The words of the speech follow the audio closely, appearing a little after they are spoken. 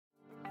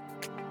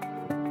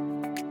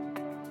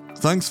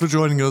Thanks for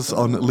joining us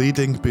on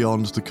Leading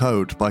Beyond the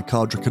Code by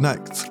Cadre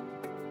Connect.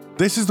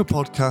 This is the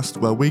podcast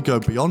where we go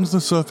beyond the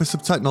surface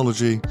of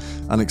technology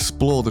and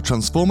explore the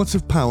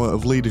transformative power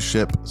of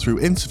leadership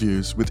through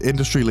interviews with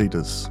industry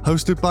leaders.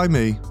 Hosted by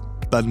me,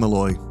 Ben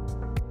Malloy.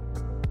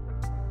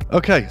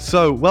 Okay,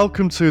 so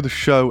welcome to the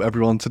show,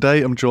 everyone.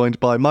 Today I'm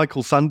joined by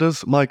Michael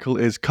Sanders. Michael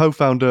is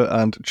co-founder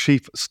and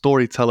chief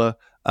storyteller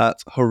at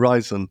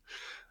Horizon.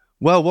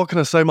 Well, what can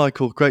I say,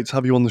 Michael? Great to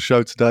have you on the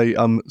show today.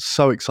 I'm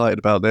so excited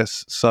about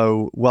this.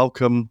 So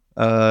welcome.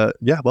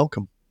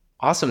 Welcome.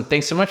 Awesome.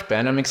 Thanks so much,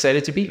 Ben. I'm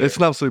excited to be here. It's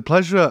an absolute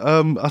pleasure.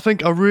 I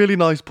think a really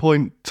nice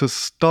point to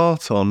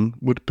start on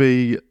would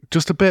be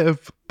just a bit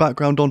of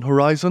background on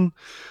Horizon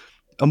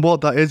and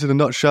what that is in a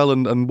nutshell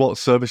and what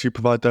service you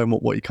provide there and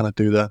what you kind of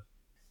do there.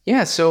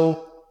 Yeah,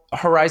 so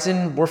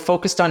Horizon, we're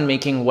focused on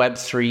making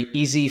Web3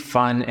 easy,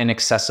 fun, and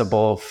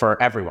accessible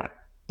for everyone,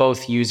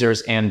 both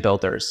users and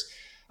builders.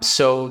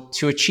 So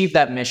to achieve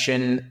that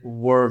mission,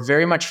 we're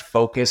very much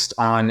focused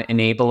on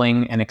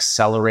enabling and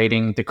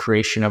accelerating the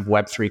creation of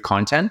Web3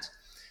 content.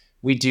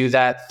 We do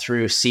that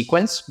through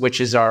Sequence, which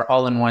is our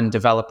all-in-one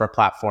developer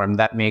platform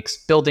that makes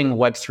building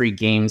Web3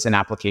 games and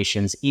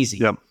applications easy.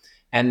 Yep.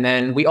 And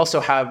then we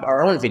also have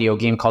our own video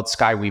game called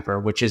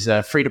Skyweaver, which is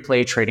a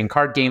free-to-play trading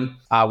card game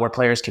where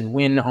players can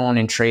win, own,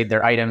 and trade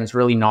their items.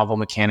 Really novel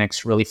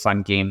mechanics, really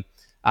fun game.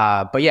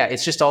 But yeah,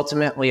 it's just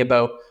ultimately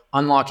about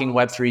unlocking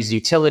Web3's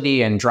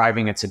utility and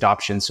driving its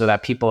adoption so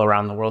that people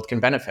around the world can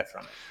benefit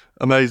from it.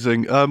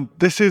 Amazing.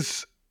 This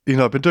is,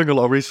 I've been doing a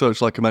lot of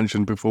research, like I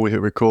mentioned before we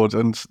hit record,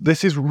 and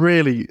this is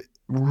really,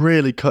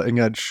 really cutting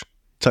edge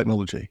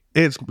technology.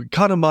 It's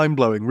kind of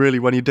mind-blowing, really,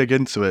 when you dig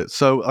into it.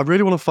 So I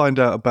really want to find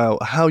out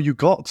about how you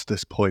got to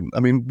this point.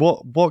 I mean,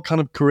 what kind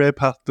of career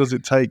path does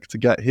it take to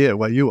get here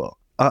where you are?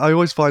 I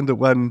always find that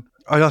when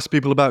I ask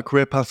people about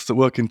career paths that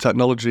work in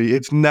technology,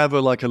 it's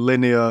never like a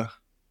linear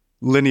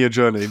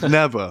journey.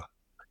 Never.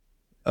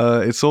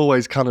 It's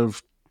always kind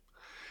of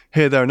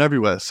here, there, and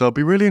everywhere. So I'd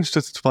be really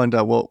interested to find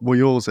out what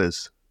yours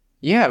is.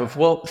 Yeah,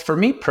 well, for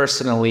me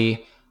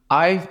personally,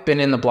 I've been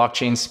in the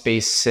blockchain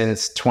space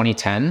since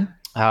 2010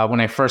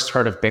 when I first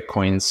heard of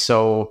Bitcoin.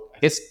 So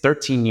it's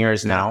 13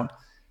 years now.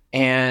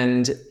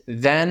 And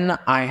then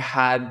I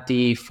had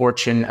the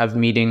fortune of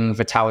meeting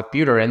Vitalik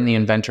Buterin, the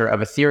inventor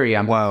of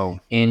Ethereum,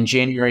 in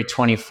January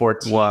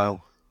 2014.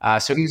 Wow.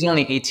 So he was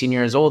only 18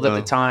 years old at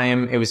the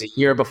time. It was a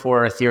year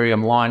before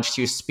Ethereum launched.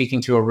 He was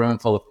speaking to a room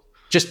full of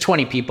just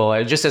 20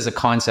 people, just as a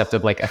concept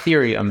of like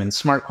Ethereum and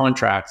smart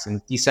contracts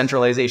and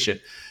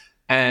decentralization.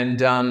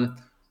 And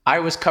I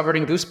was covered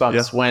in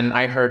goosebumps when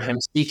I heard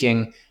him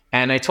speaking.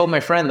 And I told my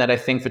friend that I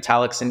think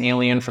Vitalik's an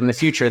alien from the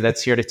future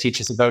that's here to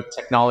teach us about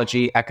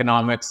technology,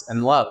 economics,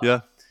 and love. Yeah.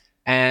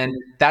 And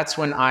that's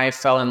when I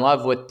fell in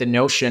love with the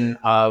notion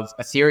of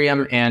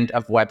Ethereum and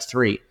of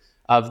Web3.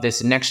 Of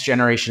this next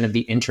generation of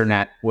the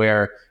internet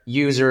where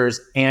users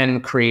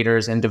and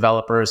creators and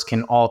developers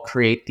can all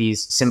create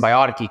these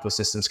symbiotic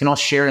ecosystems, can all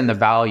share in the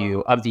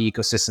value of the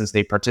ecosystems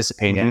they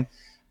participate in.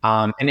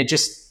 And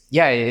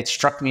it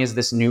struck me as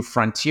this new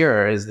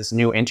frontier, as this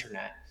new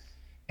internet.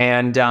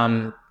 And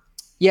I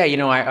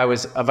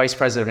was a vice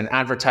president of an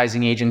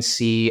advertising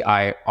agency.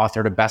 I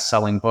authored a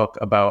best-selling book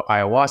about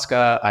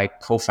ayahuasca. I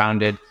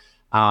co-founded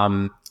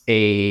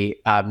a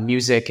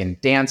music and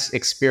dance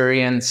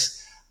experience.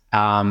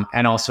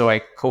 And also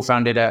I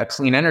co-founded a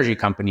clean energy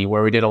company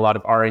where we did a lot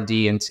of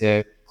R&D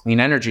into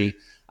clean energy.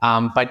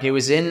 But it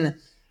was in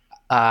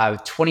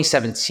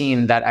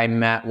 2017 that I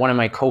met one of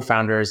my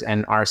co-founders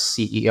and our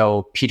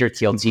CEO, Peter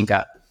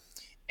Kieltika.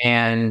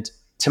 And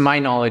to my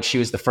knowledge, he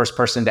was the first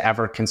person to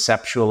ever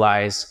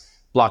conceptualize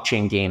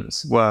blockchain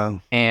games.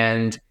 Wow.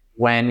 And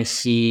when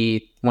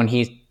he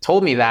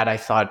told me that, I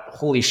thought,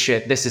 holy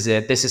shit, this is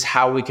it. This is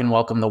how we can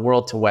welcome the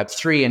world to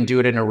Web3 and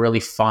do it in a really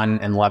fun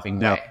and loving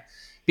way.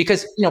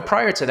 Because,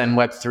 prior to then,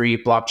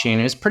 Web3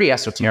 blockchain is pretty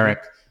esoteric.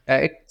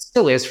 It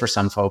still is for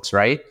some folks,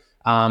 right?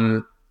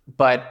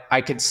 But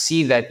I could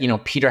see that,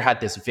 Peter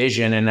had this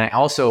vision, and I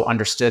also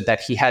understood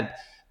that he had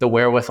the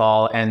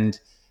wherewithal and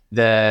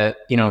the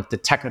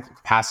technical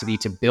capacity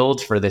to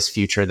build for this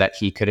future that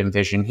he could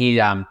envision. He,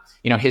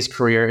 his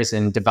career is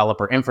in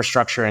developer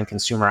infrastructure and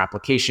consumer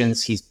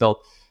applications. He's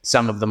built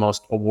some of the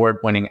most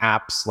award-winning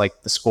apps,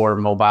 like the Score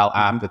mobile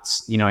app.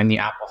 It's, in the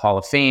Apple Hall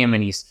of Fame,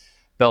 and he's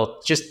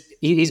built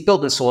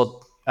and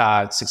sold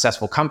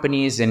successful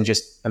companies and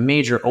just a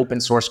major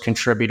open source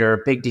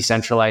contributor, big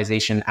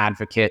decentralization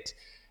advocate,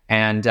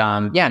 and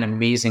an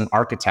amazing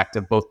architect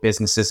of both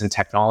businesses and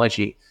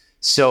technology.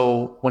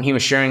 So when he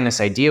was sharing this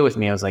idea with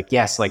me, I was like,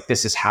 yes, like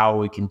this is how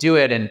we can do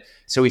it. And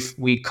so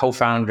we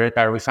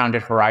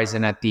founded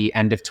Horizon at the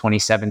end of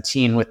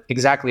 2017 with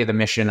exactly the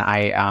mission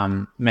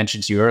I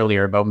mentioned to you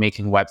earlier about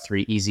making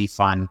Web3 easy,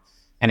 fun,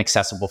 and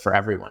accessible for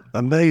everyone.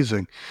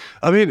 Amazing.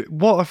 I mean,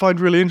 what I find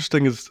really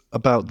interesting is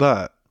about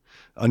that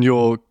and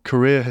your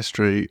career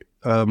history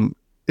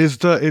is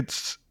that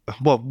it's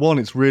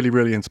really,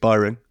 really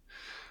inspiring.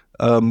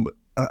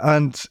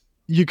 And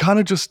you kind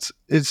of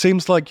it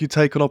seems like you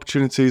take on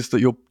opportunities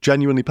that you're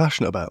genuinely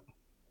passionate about.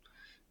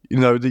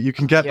 that you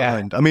can get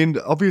behind. I mean,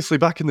 obviously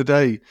back in the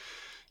day,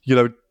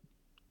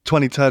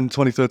 2010,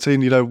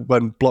 2013,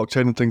 when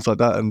blockchain and things like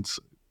that and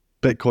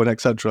Bitcoin,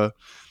 etc.,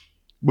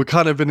 were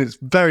kind of in its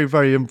very,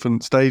 very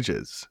infant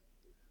stages.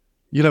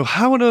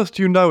 How on earth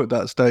do you know at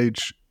that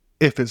stage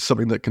if it's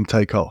something that can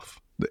take off,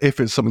 if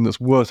it's something that's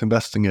worth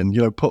investing in?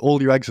 Put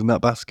all your eggs in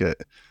that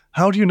basket.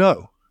 How do you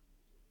know?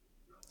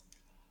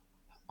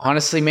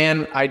 Honestly,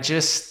 man, I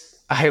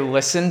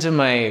listen to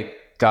my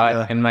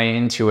gut and my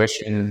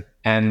intuition,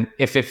 and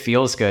if it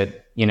feels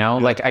good,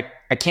 like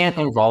I can't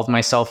involve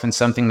myself in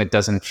something that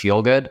doesn't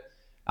feel good.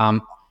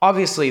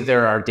 Obviously,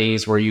 there are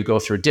days where you go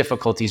through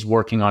difficulties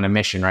working on a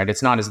mission, right?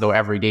 It's not as though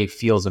every day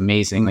feels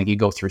amazing, like you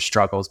go through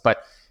struggles.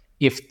 But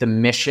if the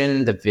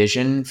mission, the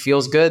vision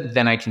feels good,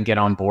 then I can get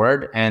on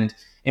board. And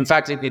in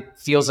fact, it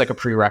feels like a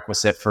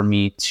prerequisite for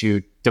me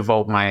to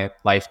devote my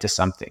life to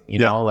something,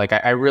 like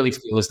I really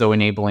feel as though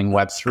enabling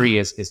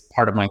Web3 is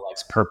part of my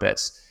life's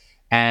purpose.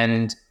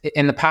 And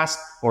in the past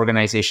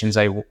organizations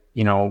I,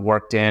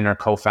 worked in or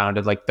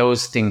co-founded, like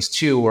those things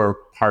too were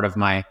part of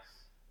my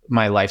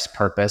life's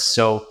purpose.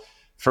 So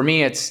for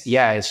me, it's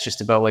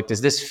just about like, does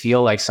this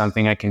feel like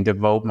something I can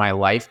devote my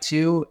life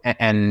to,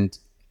 and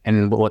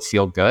will it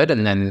feel good?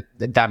 And then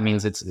that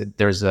means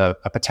there's a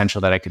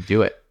potential that I could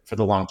do it for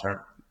the long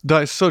term.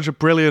 That is such a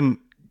brilliant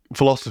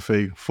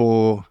philosophy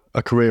for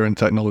a career in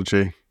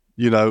technology.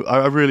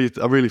 I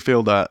really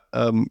feel that.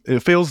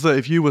 It feels that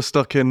if you were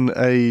stuck in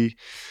a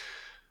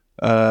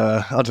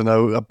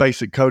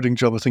basic coding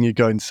job, I think you'd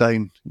go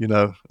insane.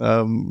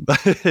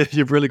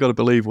 You've really got to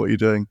believe what you're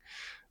doing.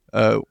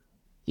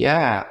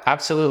 Yeah,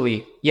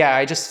 absolutely. Yeah,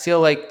 I just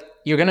feel like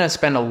you're going to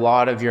spend a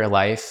lot of your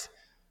life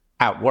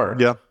at work.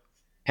 Yeah.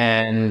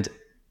 And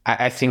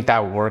I think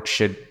that work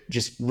should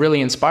just really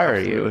inspire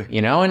you,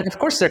 And of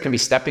course, there can be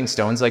stepping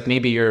stones. Like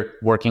maybe you're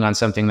working on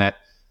something that,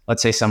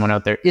 let's say, someone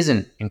out there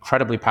isn't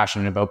incredibly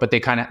passionate about, but they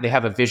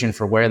have a vision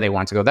for where they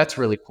want to go. That's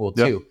really cool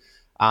too.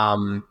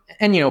 And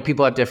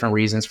people have different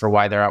reasons for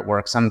why they're at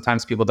work.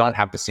 Sometimes people don't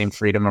have the same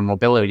freedom or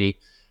mobility.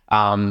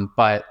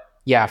 But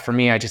yeah, for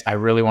me, I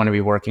really want to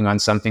be working on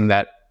something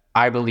that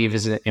I believe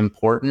is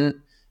important,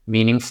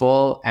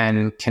 meaningful,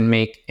 and can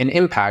make an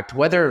impact,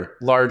 whether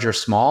large or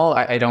small.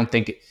 I don't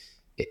think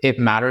it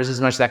matters as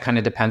much. That kind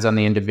of depends on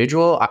the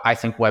individual. I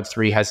think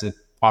Web3 has an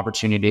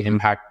opportunity to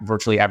impact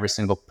virtually every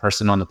single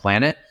person on the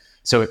planet.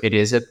 So it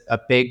is a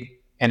big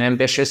and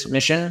ambitious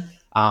mission.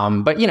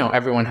 But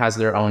everyone has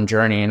their own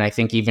journey. And I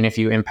think even if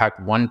you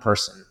impact one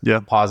person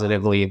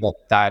positively,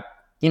 that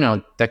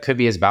could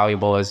be as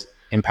valuable as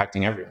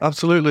impacting everyone.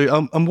 Absolutely.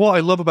 And what I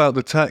love about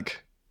the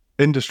tech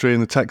industry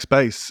and the tech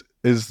space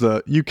is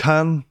that you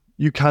can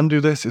do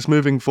this. It's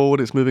moving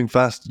forward. It's moving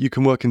fast. You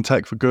can work in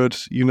tech for good.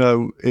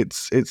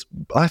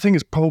 I think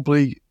it's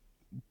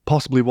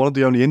possibly one of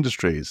the only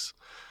industries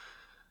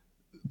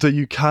that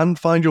you can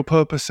find your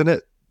purpose in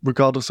it,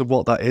 regardless of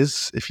what that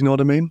is, if you know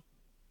what I mean.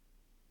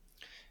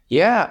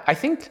 Yeah, I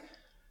think,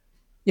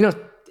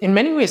 in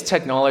many ways,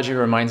 technology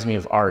reminds me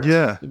of art.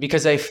 Yeah.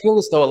 Because I feel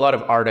as though a lot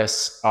of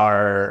artists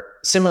are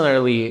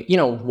similarly,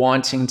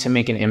 wanting to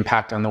make an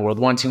impact on the world,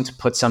 wanting to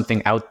put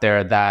something out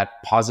there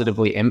that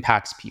positively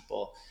impacts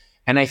people.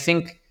 And I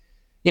think,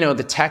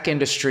 the tech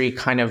industry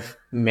kind of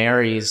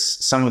marries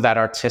some of that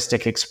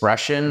artistic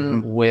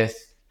expression with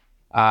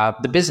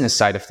the business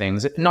side of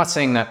things. Not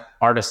saying that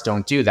artists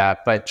don't do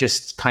that, but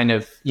just kind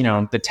of,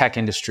 the tech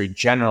industry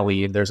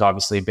generally, there's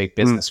obviously a big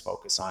business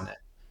focus on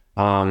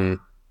it.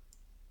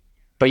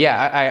 But yeah,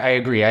 I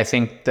agree. I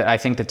think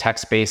the tech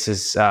space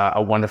is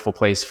a wonderful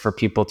place for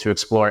people to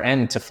explore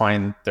and to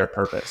find their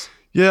purpose.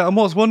 Yeah, and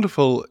what's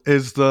wonderful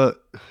is that,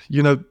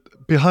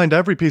 behind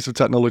every piece of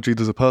technology,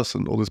 there's a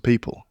person or there's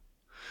people.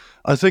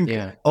 I think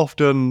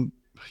often,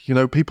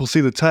 people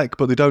see the tech,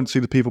 but they don't see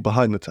the people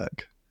behind the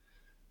tech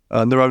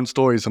and their own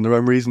stories and their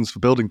own reasons for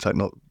building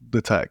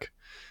the tech.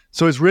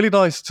 So it's really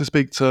nice to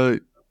speak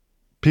to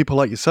people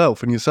like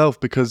yourself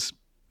because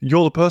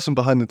you're the person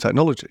behind the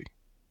technology.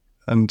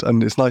 And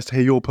it's nice to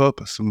hear your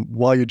purpose and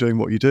why you're doing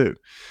what you do.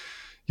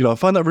 I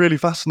find that really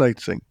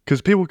fascinating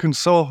because people can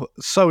so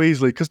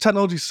easily, because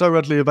technology is so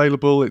readily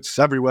available, it's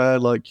everywhere,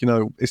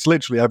 it's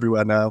literally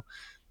everywhere now.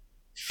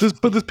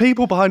 But there's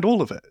people behind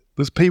all of it.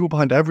 There's people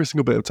behind every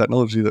single bit of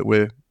technology that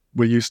we're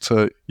used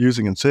to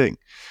using and seeing.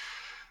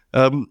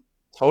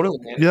 Totally.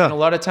 Yeah. And a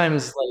lot of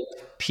times,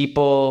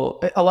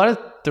 a lot of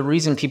the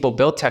reason people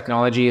build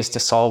technology is to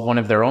solve one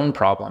of their own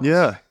problems.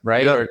 Yeah.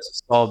 Right. Yeah. Or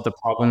to solve the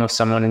problem of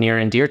someone near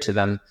and dear to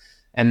them.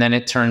 And then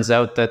it turns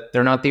out that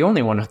they're not the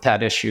only one with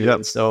that issue. Yep.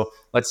 And so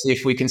let's see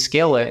if we can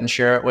scale it and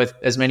share it with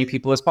as many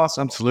people as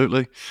possible.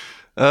 Absolutely.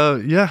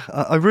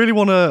 I really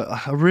want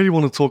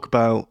to talk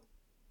about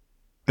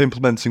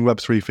implementing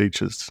Web3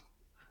 features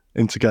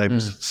into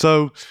games.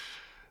 So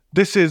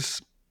this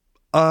is,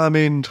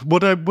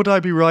 would I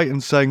be right in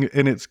saying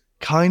in its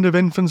kind of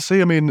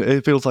infancy? I mean,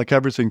 it feels like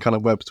everything kind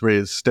of Web3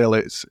 is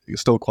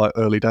still quite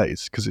early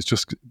days because it's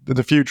just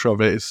the future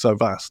of it is so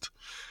vast.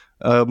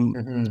 So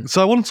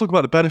I want to talk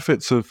about the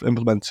benefits of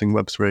implementing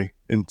Web3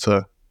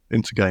 into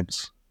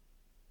games.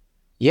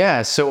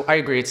 Yeah, so I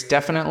agree. It's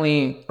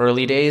definitely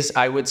early days.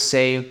 I would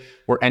say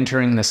we're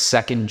entering the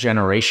second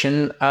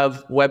generation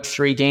of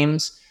Web3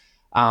 games.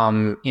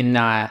 In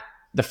that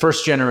the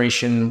first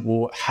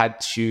generation had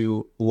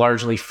to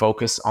largely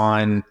focus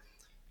on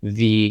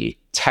the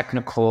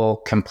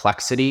technical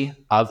complexity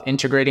of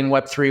integrating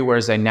Web3,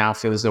 whereas I now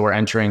feel as though we're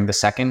entering the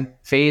second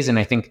phase. And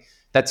I think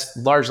that's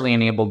largely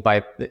enabled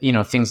by,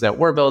 things that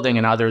we're building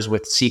and others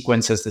with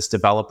Sequence as this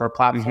developer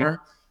platform.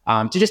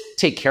 To just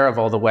take care of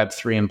all the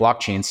Web3 and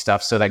blockchain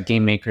stuff so that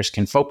game makers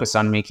can focus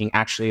on making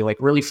actually like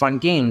really fun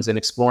games and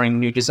exploring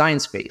new design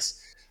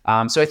space.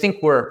 So I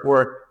think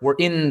we're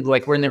in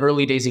the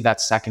early days of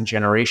that second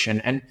generation.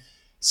 And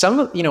some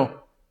of,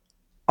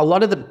 a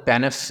lot of the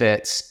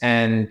benefits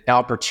and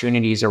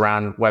opportunities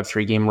around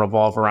Web3 game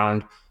revolve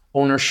around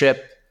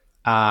ownership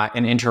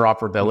and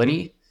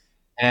interoperability,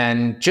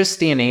 and just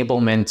the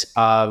enablement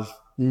of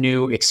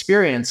new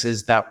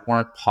experiences that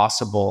weren't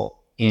possible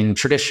in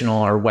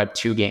traditional or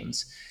Web2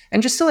 games.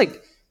 And just to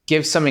like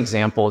give some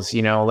examples,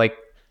 like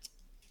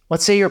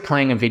let's say you're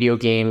playing a video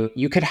game,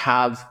 you could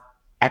have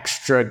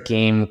extra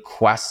game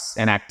quests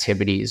and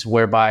activities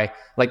whereby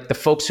like the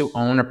folks who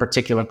own a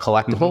particular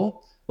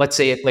collectible, let's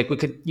say it, like we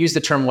could use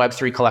the term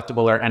Web3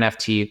 collectible or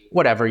NFT,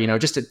 whatever,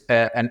 just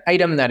an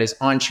item that is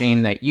on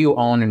chain that you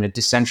own in a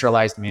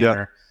decentralized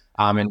manner.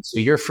 And so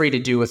you're free to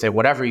do with it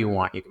whatever you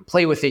want. You can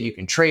play with it, you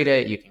can trade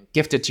it, you can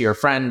gift it to your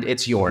friend.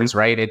 It's yours,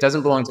 right? It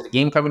doesn't belong to the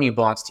game company, it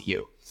belongs to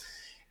you.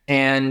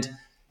 And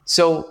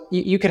so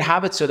you could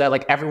have it so that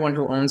like everyone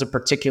who owns a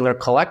particular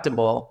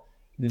collectible,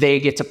 they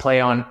get to play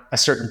on a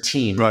certain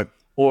team, right?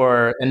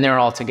 And they're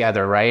all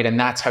together, right? And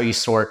that's how you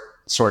sort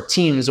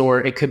teams.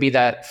 Or it could be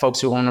that folks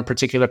who own a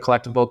particular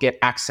collectible get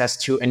access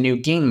to a new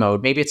game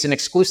mode. Maybe it's an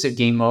exclusive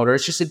game mode, or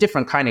it's just a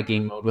different kind of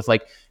game mode with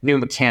like new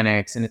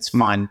mechanics and it's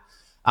fun.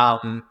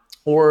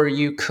 Or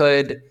you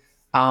could,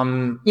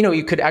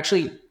 you could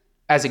actually,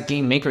 as a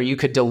game maker, you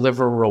could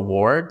deliver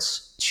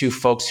rewards to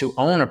folks who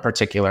own a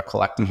particular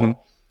collectible.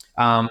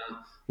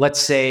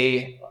 Let's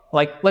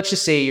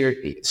just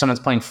say someone's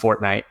playing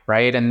Fortnite,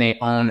 right? And they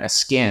own a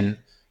skin.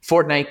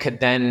 Fortnite could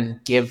then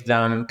gift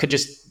them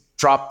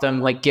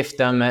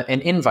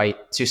an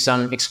invite to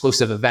some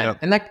exclusive event.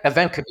 And that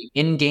event could be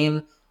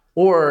in-game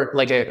or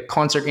like a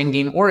concert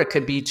in-game, or it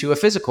could be to a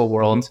physical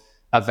world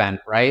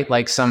event, right?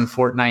 Like some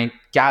Fortnite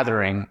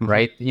gathering,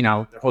 right?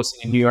 They're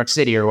hosting in New York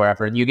City or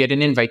wherever, and you get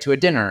an invite to a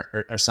dinner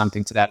or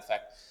something to that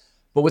effect.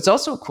 But what's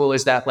also cool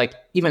is that like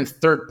even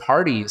third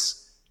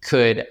parties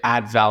could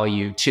add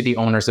value to the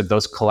owners of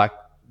those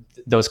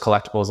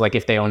collectibles. Like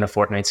if they own a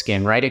Fortnite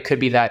skin, right? It could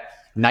be that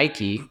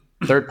Nike,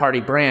 third-party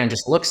brand,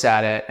 just looks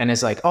at it and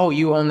is like, oh,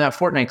 you own that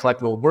Fortnite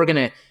collectible. We're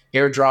going to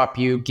airdrop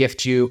you,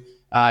 gift you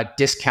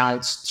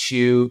discounts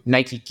to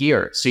Nike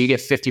gear. So you get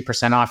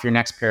 50% off your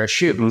next pair of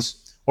shoes.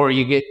 Or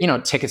you get,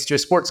 tickets to a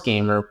sports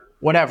game or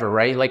whatever,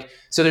 right? Like,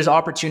 so there's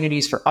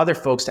opportunities for other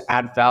folks to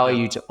add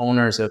value to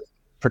owners of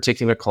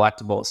particular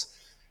collectibles.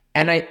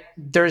 And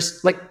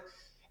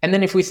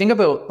then if we think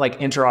about like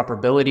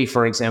interoperability,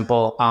 for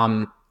example,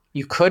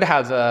 you could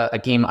have a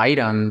game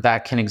item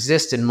that can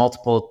exist in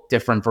multiple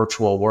different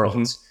virtual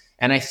worlds.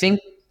 And I think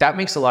that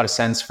makes a lot of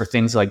sense for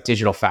things like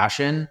digital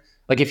fashion.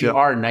 Like if you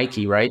are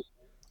Nike, right?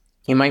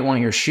 You might want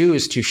your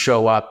shoes to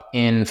show up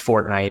in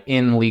Fortnite,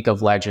 in League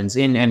of Legends,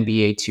 in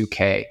NBA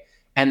 2K.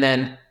 And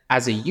then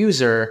as a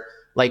user,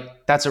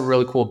 like that's a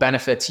really cool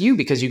benefit to you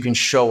because you can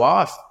show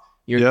off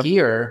your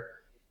gear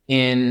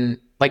in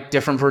like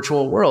different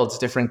virtual worlds,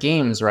 different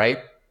games, right?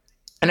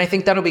 And I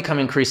think that'll become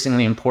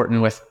increasingly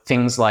important with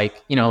things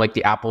like, like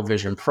the Apple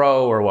Vision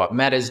Pro or what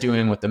Meta is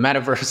doing with the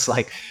metaverse.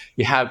 Like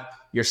you have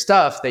your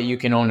stuff that you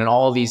can own in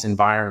all these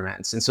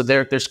environments. And so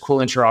there's cool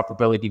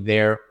interoperability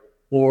there.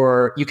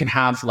 Or you can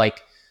have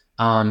like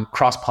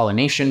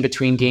cross-pollination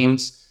between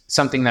games,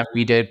 something that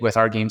we did with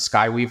our game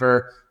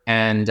Skyweaver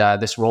and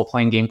this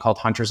role-playing game called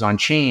Hunters on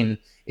Chain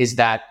is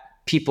that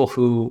people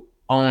who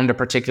owned a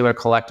particular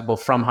collectible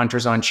from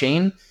Hunters on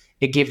Chain,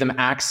 it gave them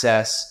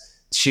access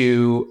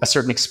to a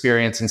certain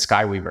experience in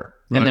Skyweaver,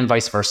 and then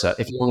vice versa.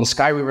 If you own a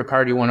Skyweaver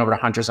card, you went over to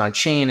Hunters on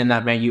Chain, and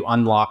that meant you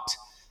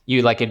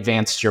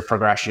advanced your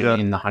progression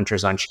in the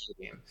Hunters on Chain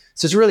game.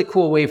 So it's a really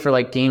cool way for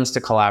like games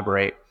to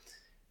collaborate.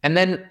 And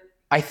then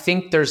I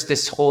think there's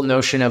this whole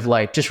notion of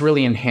like just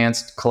really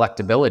enhanced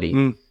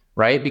collectability,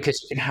 right?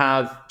 Because you can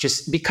have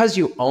because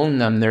you own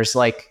them, there's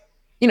like,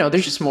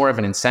 there's just more of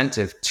an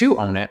incentive to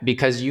own it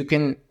because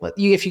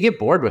if you get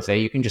bored with it,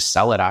 you can just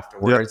sell it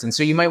afterwards. And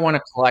so you might want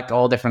to collect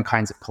all different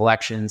kinds of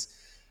collections.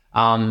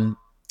 And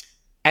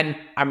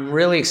I'm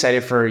really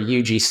excited for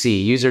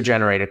UGC,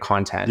 user-generated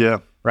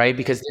content, right?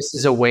 Because this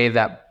is a way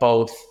that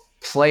both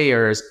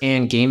players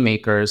and game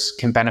makers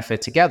can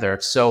benefit together.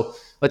 So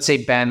let's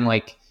say, Ben,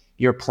 like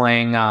you're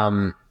playing,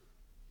 I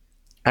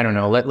don't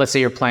know, let's say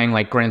you're playing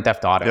like Grand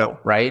Theft Auto,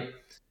 right?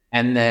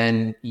 And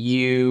then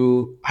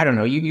you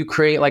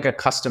create like a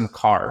custom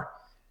car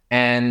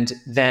and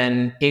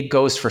then it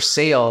goes for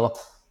sale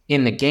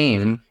in the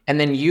game. And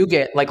then you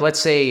get like, let's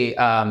say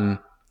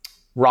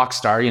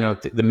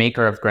Rockstar, the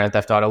maker of Grand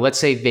Theft Auto, let's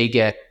say they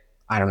get,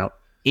 I don't know,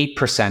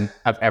 8%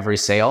 of every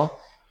sale.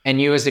 And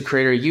you as the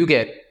creator, you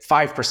get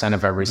 5%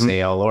 of every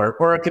sale,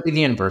 or it could be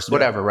the inverse,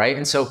 whatever, right?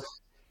 And so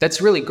that's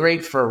really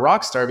great for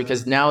Rockstar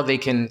because now they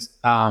can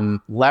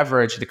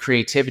leverage the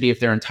creativity of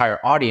their entire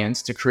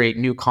audience to create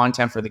new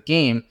content for the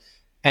game.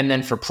 And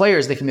then for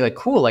players, they can be like,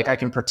 cool, like I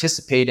can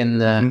participate in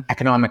the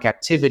economic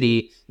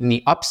activity and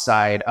the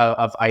upside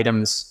of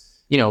items,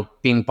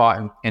 being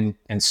bought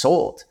and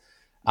sold.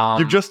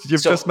 You've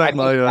just made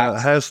my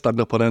hair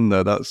stand up on end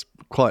there. That's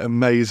quite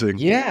amazing.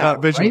 Yeah,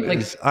 that vision right?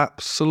 is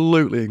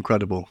absolutely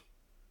incredible.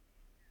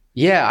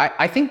 Yeah,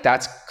 I think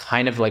that's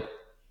kind of like,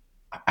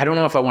 I don't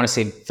know if I want to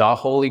say the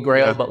holy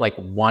grail, but like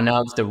one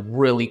of the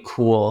really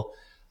cool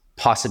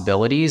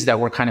possibilities that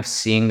we're kind of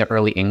seeing the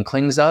early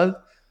inklings of.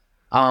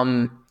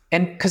 And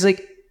because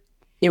like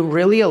it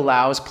really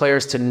allows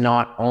players to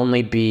not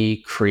only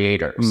be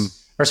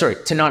creators,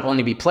 to not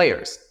only be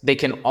players, they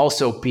can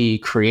also be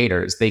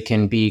creators. They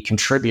can be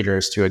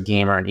contributors to a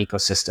game or an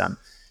ecosystem.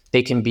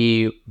 They can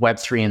be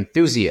Web3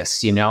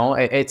 enthusiasts,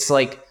 It's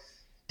like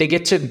they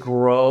get to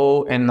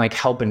grow and like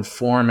help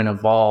inform and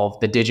evolve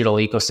the digital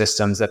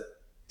ecosystems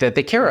that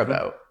they care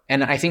about.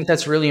 And I think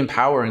that's really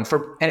empowering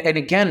and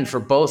again, for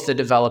both the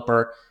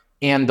developer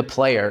and the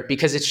player,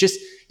 because it's just,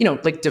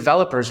 like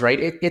developers, right?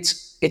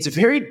 It's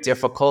very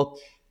difficult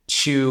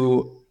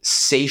to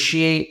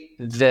satiate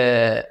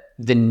the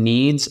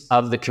needs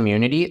of the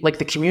community. Like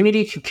the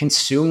community can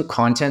consume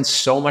content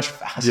so much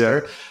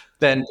faster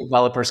than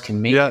developers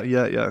can make it.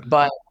 Yeah.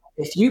 But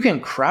if you can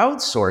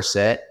crowdsource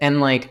it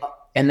and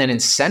then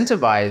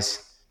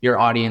incentivize your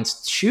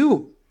audience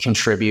to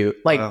contribute,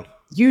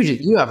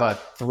 you have a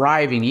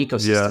thriving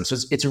ecosystem. So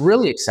it's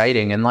really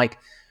exciting. And like,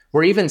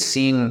 we're even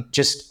seeing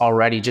just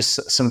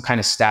some kind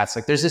of stats.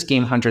 Like there's this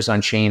game Hunters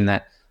Unchained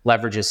that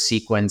leverages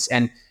sequence,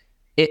 and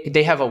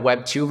they have a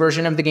Web 2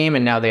 version of the game,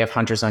 and now they have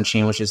Hunters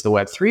Unchained, which is the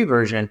Web 3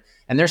 version.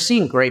 And they're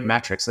seeing great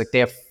metrics. Like they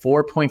have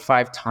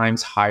 4.5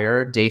 times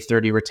higher day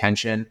 30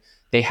 retention.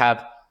 They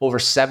have over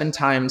 7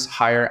 times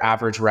higher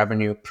average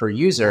revenue per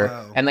user.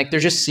 Wow. And like, they're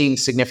just seeing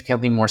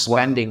significantly more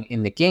spending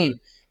in the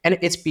game. And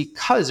it's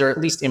because, or at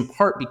least in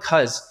part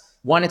because,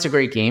 one, it's a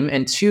great game,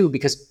 and two,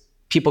 because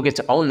people get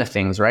to own the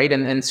things, right?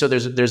 And so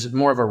there's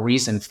more of a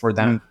reason for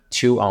them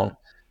to own.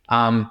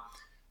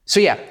 So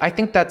yeah, I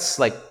think that's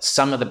like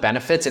some of the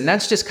benefits, and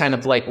that's just kind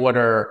of like what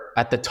are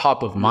at the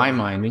top of my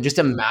mind. And just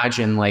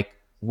imagine like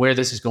where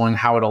this is going,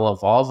 how it'll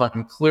evolve.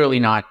 I'm clearly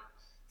not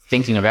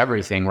thinking of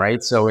everything,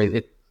 right? So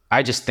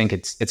I just think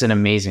it's an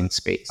amazing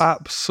space.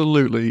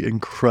 Absolutely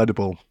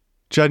incredible,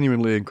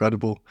 genuinely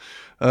incredible.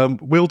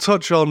 We'll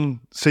touch on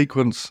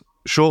sequence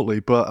shortly,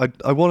 but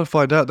I want to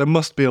find out, there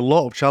must be a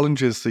lot of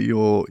challenges that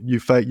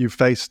you've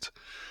faced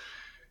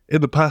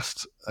in the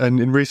past and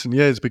in recent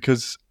years,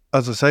 because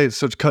as I say, it's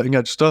such cutting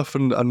edge stuff,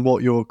 and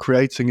what you're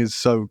creating is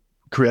so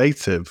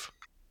creative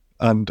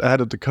and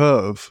ahead of the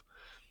curve.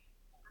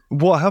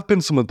 What have been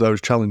some of those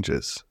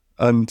challenges,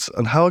 and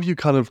how have you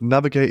kind of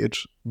navigated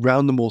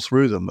around them or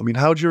through them? I mean,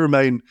 how do you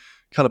remain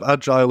kind of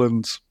agile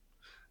and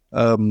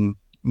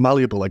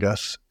malleable, I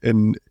guess,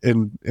 in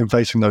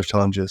facing those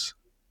challenges?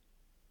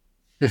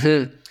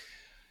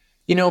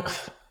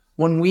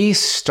 When we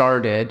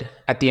started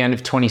at the end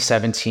of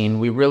 2017,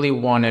 we really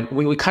wanted,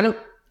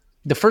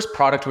 the first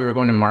product we were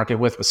going to market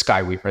with was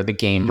Skyweaver, the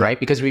game, right?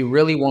 Because we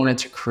really wanted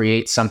to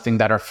create something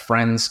that our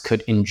friends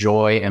could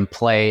enjoy and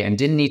play and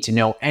didn't need to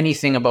know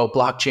anything about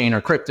blockchain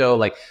or crypto.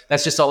 Like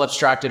that's just all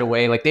abstracted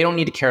away. Like they don't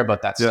need to care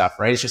about that stuff,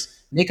 right? It's just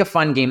make a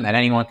fun game that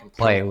anyone can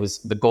play. It was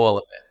the goal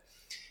of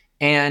it.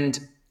 And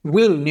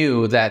we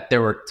knew that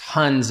there were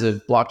tons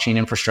of blockchain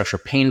infrastructure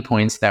pain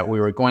points that we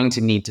were going to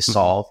need to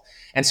solve.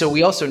 And so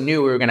we also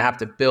knew we were going to have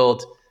to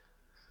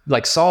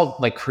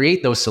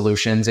create those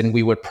solutions, and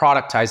we would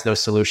productize those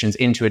solutions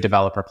into a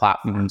developer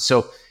platform. So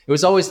it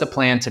was always the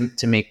plan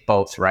to make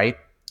both, right?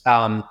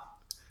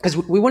 Because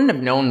we wouldn't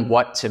have known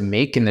what to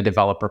make in the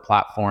developer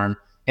platform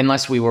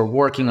unless we were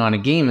working on a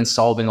game and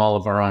solving all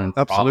of our own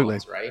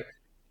problems, right?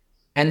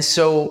 And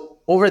so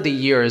over the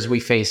years, we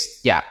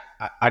faced,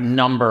 a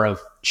number of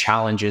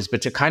challenges,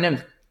 but to kind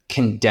of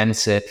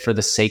condense it for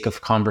the sake of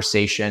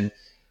conversation,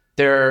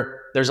 there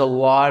were a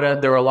lot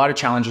of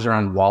challenges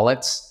around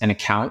wallets and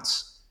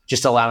accounts,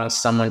 just allowing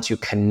someone to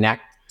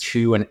connect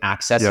to and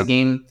access a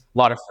game. A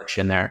lot of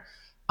friction there.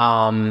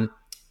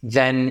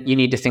 Then you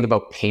need to think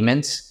about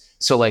payments.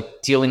 So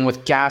like dealing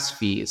with gas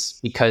fees,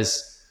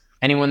 because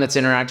anyone that's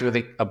interacted with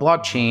a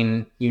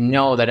blockchain,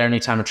 that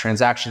anytime a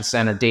transaction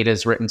sent or data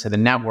is written to the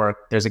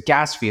network, there's a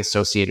gas fee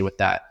associated with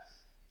that.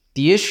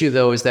 The issue,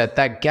 though, is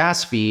that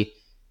gas fee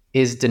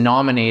is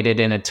denominated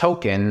in a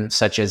token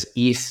such as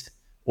ETH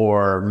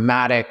or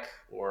Matic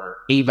or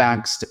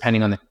AVAX,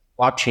 depending on the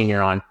blockchain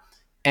you're on.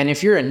 And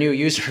if you're a new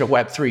user to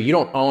Web3, you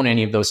don't own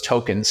any of those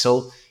tokens.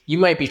 So you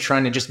might be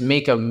trying to just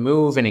make a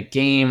move in a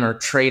game or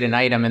trade an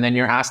item, and then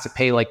you're asked to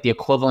pay like the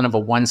equivalent of a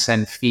 1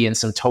 cent fee and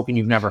some token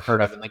you've never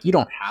heard of. And like, you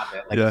don't have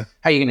it. Like,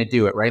 how are you going to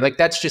do it, right? Like,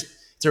 that's just,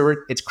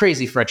 it's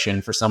crazy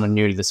friction for someone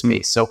new to the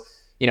space. So,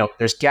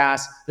 there's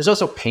gas. There's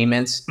also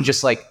payments,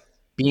 just like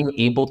being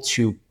able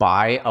to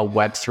buy a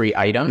Web3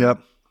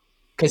 item.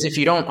 Because if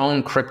you don't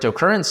own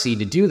cryptocurrency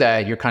to do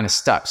that, you're kind of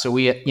stuck. So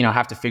we,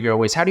 have to figure out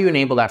ways. How do you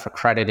enable that for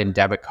credit and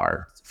debit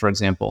card, for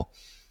example?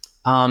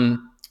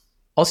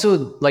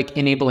 Also, like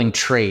enabling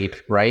trade,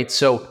 right?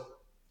 So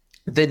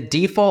the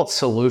default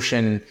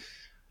solution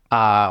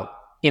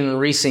in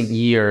recent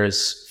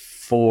years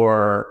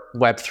for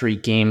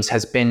Web3 games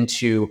has been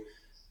to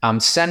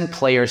send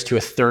players to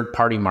a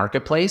third-party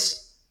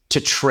marketplace to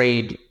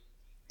trade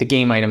the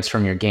game items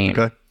from your game.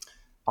 Okay.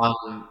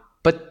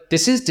 But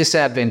this is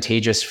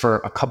disadvantageous for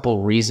a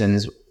couple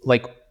reasons.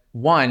 Like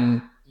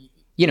one,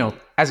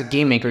 as a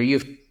game maker,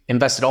 you've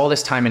invested all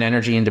this time and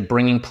energy into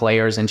bringing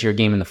players into your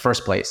game in the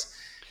first place.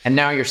 And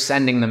now you're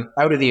sending them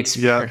out of the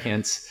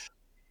experience.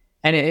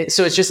 Yeah. And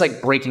so it's just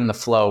like breaking the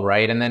flow,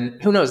 right? And then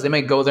who knows, they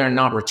might go there and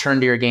not return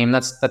to your game.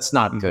 That's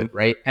not good,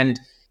 right? And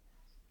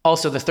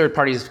also the third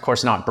party is of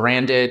course not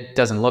branded,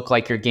 doesn't look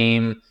like your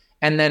game.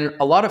 And then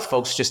a lot of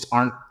folks just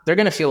they're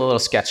going to feel a little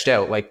sketched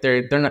out. Like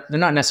they're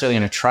not necessarily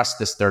going to trust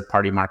this third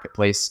party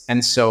marketplace.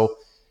 And so,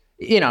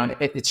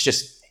 it's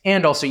just,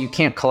 and also you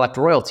can't collect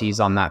royalties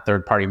on that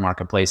third party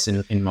marketplace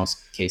in most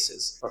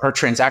cases, or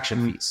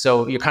transaction fees.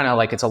 So you're kind of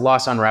like, it's a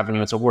loss on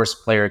revenue. It's a worse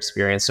player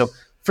experience. So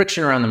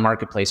friction around the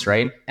marketplace,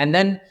 right? And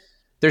then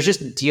there's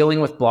just dealing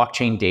with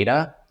blockchain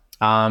data.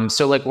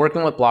 So like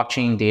working with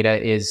blockchain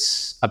data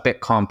is a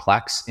bit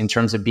complex in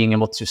terms of being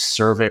able to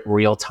serve it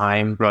real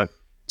time. Right.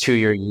 To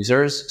your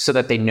users so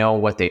that they know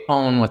what they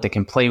own, what they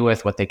can play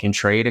with, what they can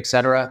trade,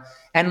 etc.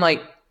 And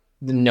like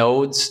the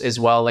nodes as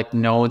well, like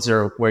nodes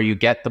are where you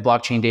get the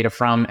blockchain data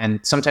from. And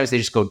sometimes they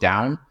just go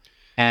down.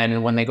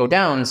 And when they go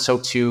down, so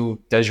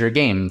too does your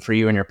game for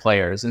you and your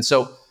players. And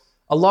so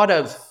a lot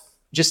of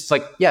just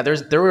like,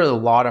 there were a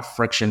lot of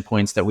friction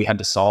points that we had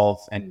to solve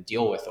and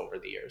deal with over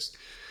the years.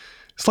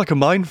 It's like a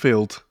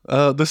minefield.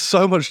 There's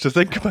so much to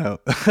think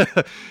about.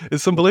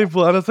 It's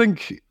unbelievable. And I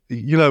think,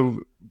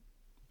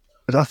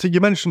 I think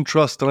you mentioned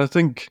trust, and I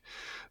think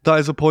that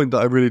is a point that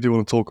I really do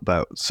want to talk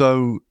about.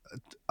 So,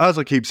 as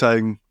I keep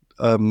saying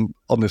on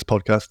this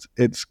podcast,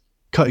 it's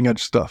cutting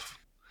edge stuff.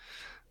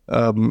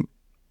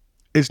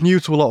 It's new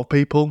to a lot of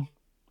people.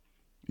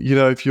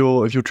 If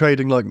you're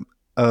trading, like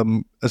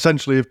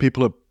essentially, if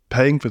people are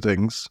paying for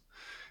things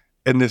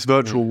in this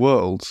virtual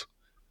world,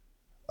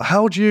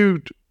 how do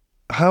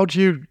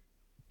you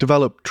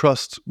develop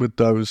trust with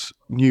those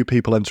new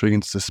people entering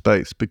into the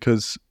space?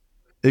 Because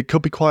it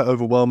could be quite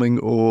overwhelming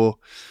or,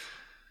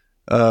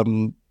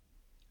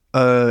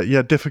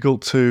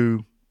 difficult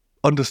to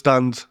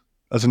understand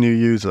as a new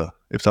user,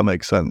 if that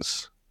makes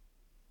sense.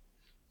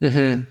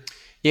 Mm-hmm.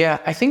 Yeah,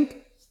 I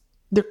think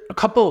there are a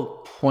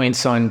couple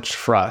points on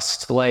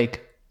trust.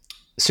 Like,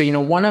 so,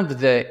 one of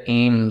the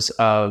aims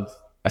of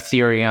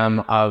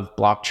Ethereum, of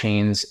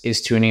blockchains,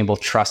 is to enable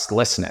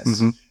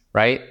trustlessness,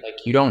 right?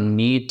 Like, you don't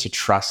need to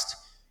trust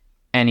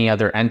any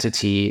other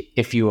entity.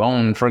 If you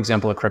own, for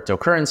example, a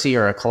cryptocurrency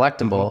or a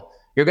collectible,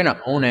 you're going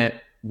to own it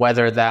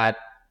whether that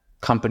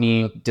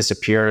company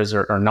disappears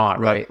or not,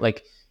 right?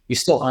 Like you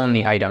still own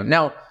the item.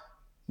 Now,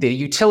 the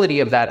utility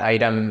of that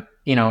item,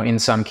 in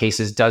some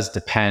cases does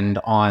depend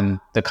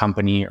on the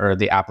company or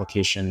the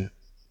application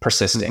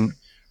persisting,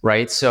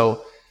 right?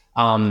 So,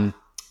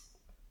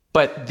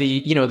 but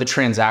the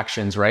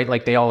transactions, right?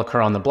 Like they all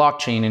occur on the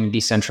blockchain in a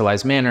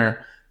decentralized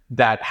manner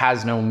that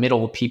has no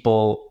middle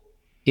people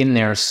in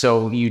there,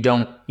 so you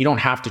don't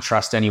have to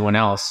trust anyone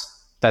else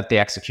that the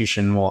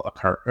execution will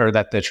occur or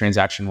that the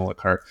transaction will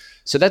occur.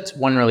 So that's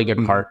one really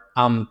good part.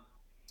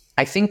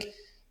 I think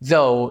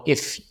though,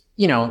 if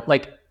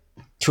like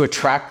to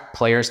attract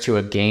players to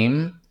a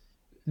game,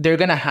 they're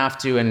going to have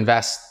to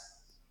invest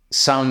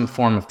some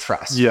form of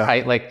trust,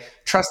 right? Like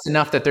trust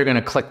enough that they're going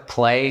to click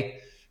play,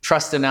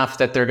 trust enough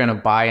that they're going to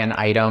buy an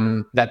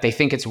item that they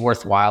think it's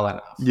worthwhile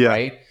enough,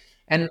 right?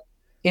 And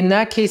in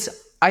that case,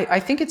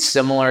 I think it's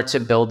similar to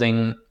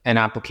building an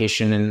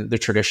application in the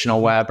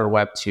traditional web or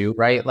Web 2,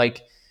 right?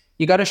 Like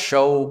you got to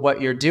show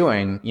what you're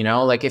doing,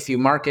 like if you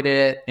market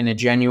it in a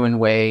genuine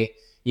way,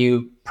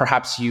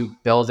 perhaps you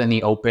build in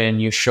the open,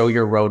 you show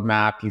your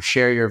roadmap, you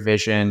share your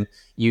vision,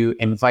 you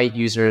invite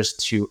users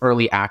to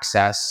early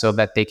access so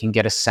that they can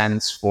get a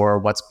sense for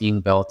what's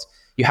being built.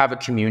 You have a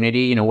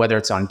community, whether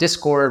it's on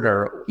Discord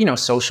or,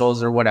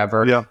 socials or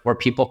whatever, where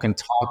people can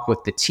talk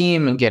with the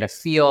team and get a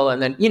feel.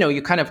 And then,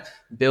 you kind of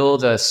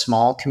build a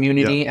small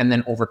community. And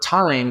then over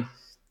time,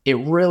 it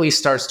really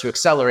starts to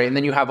accelerate. And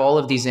then you have all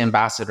of these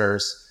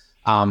ambassadors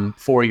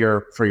for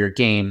your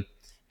game.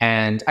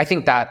 And I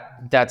think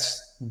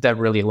that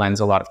really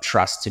lends a lot of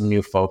trust to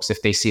new folks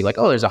if they see like,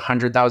 oh, there's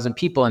 100,000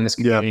 people in this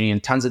community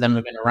and tons of them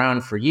have been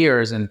around for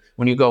years. And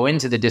when you go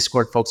into the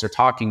Discord, folks are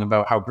talking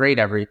about how great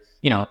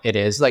it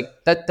is. Like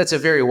that's a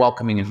very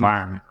welcoming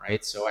environment,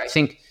 right? So I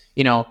think,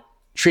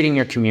 treating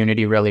your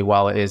community really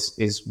well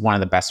is one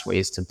of the best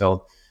ways to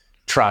build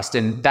trust.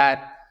 And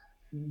that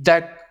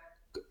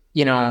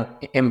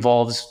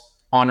involves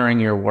honoring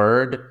your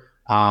word,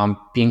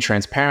 being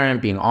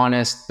transparent, being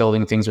honest,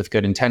 building things with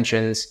good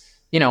intentions,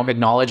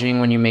 acknowledging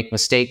when you make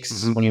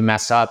mistakes, when you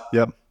mess up,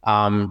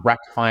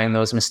 rectifying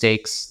those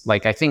mistakes.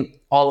 Like I think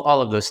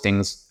all of those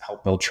things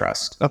help build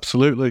trust.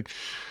 Absolutely.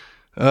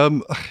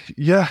 Um,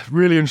 yeah,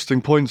 really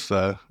interesting points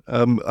there.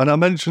 And I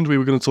mentioned we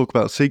were going to talk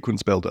about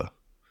Sequence Builder,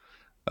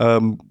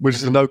 which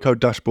is a no-code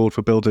dashboard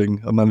for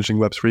building and managing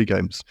Web3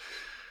 games.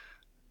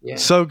 Yeah.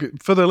 So,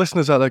 for the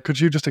listeners out there, could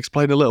you just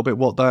explain a little bit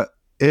what that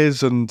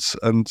is and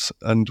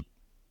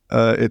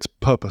its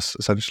purpose,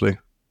 essentially?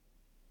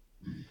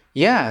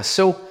 Yeah.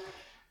 So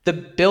the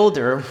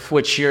builder,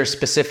 which you're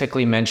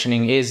specifically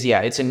mentioning,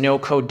 it's a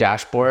no-code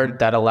dashboard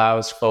that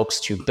allows folks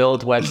to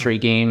build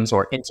Web3 games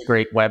or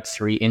integrate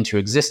Web3 into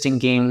existing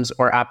games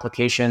or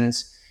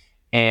applications.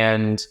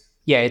 And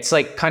yeah, it's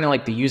like kind of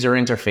like the user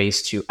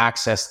interface to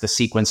access the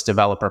Sequence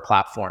developer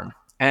platform.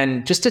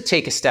 And just to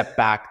take a step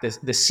back,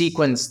 the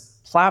Sequence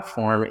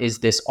platform is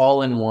this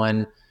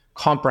all-in-one,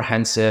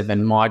 comprehensive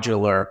and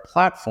modular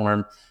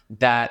platform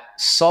that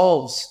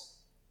solves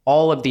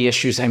all of the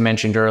issues I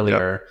mentioned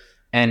earlier. Yep.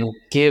 And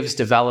gives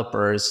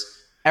developers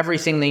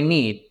everything they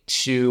need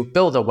to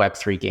build a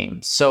Web3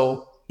 game.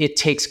 So it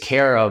takes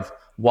care of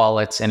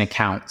wallets and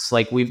accounts.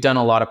 Like we've done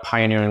a lot of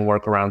pioneering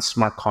work around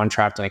smart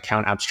contract and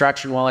account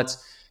abstraction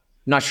wallets.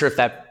 Not sure if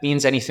that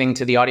means anything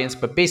to the audience,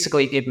 but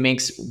basically it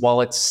makes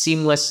wallets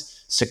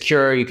seamless,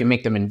 secure. You can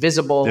make them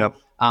invisible. Yep.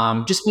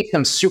 Just make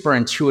them super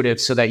intuitive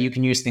so that you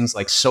can use things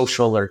like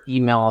social or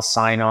email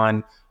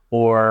sign-on,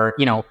 or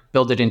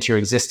build it into your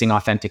existing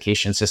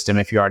authentication system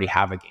if you already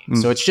have a game.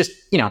 So it's just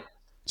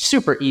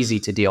super easy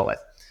to deal with.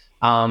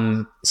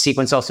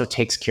 Sequence also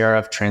takes care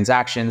of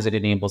transactions. It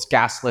enables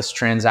gasless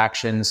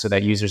transactions so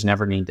that users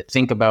never need to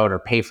think about or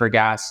pay for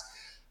gas.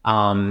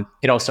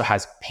 It also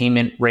has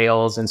payment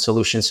rails and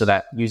solutions so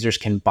that users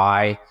can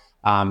buy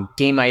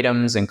game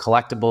items and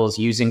collectibles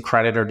using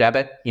credit or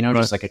debit,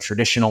 just like a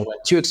traditional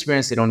Web2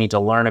 experience. They don't need to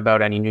learn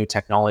about any new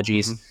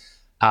technologies.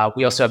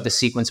 We also have the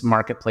Sequence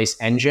Marketplace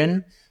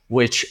engine,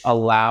 which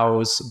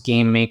allows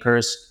game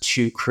makers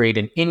to create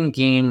an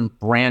in-game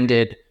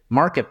branded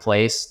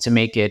marketplace to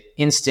make it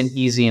instant,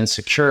 easy, and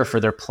secure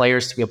for their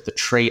players to be able to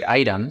trade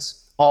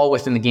items, all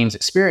within the game's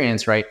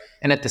experience, right?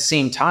 And at the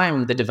same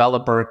time, the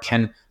developer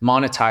can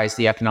monetize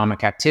the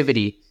economic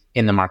activity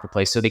in the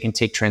marketplace. So they can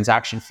take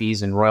transaction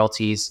fees and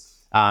royalties,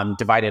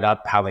 divide it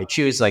up how they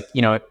choose. Like,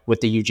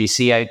 with the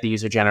UGC, the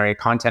user-generated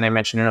content I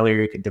mentioned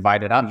earlier, you could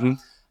divide it up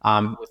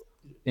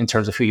in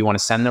terms of who you want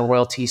to send the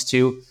royalties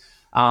to.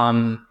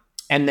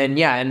 And then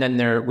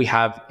we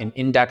have an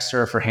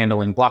indexer for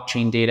handling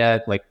blockchain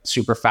data, like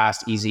super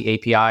fast, easy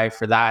API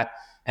for that.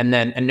 And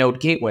then a node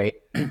gateway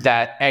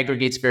that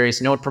aggregates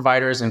various node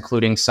providers,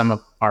 including some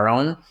of our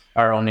own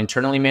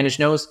internally managed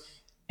nodes.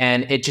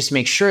 And it just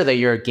makes sure that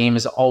your game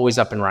is always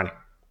up and running.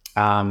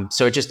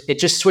 So it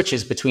just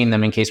switches between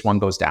them in case one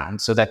goes down,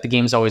 so that the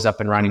game's always up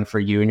and running for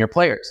you and your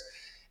players.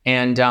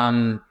 And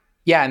and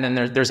then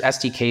there's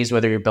SDKs,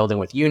 whether you're building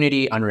with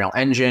Unity, Unreal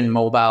Engine,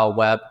 mobile,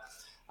 web.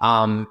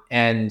 And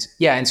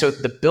so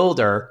the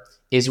builder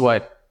is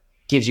what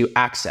gives you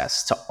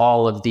access to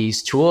all of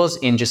these tools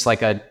in just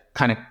like a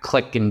kind of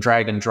click and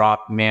drag and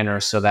drop manner,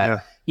 so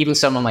that even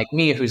someone like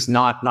me, who's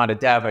not a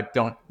dev, I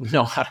don't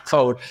know how to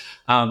code,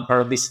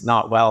 or at least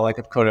not well. I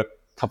could code a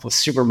couple of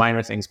super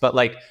minor things, but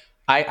like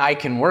I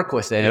can work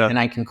with it and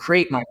I can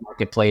create my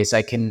marketplace.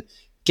 I can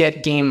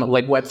get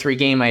like Web3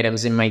 game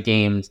items in my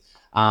games,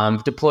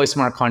 deploy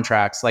smart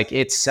contracts. Like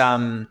it's,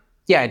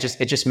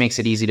 it just makes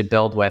it easy to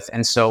build with.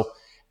 And so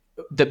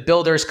the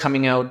builder's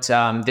coming out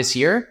this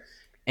year,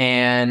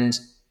 and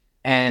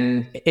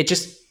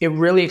it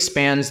really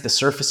expands the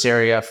surface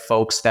area of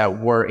folks that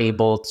we're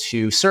able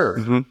to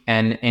serve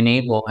and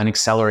enable and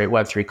accelerate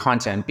Web3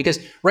 content. Because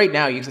right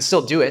now you can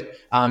still do it.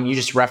 You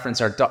just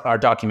reference our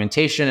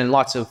documentation, and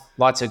lots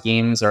of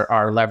games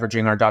are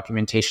leveraging our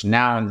documentation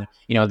now, and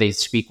they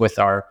speak with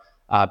our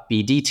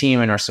BD team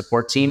and our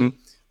support team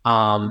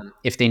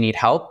if they need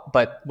help.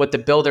 But what the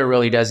builder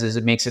really does is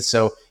it makes it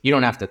so you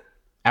don't have to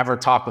ever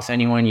talk with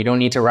anyone. You don't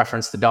need to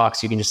reference the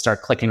docs. You can just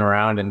start clicking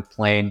around and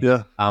playing.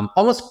 Yeah.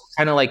 Almost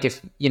kind of like if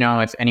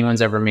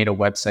anyone's ever made a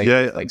website.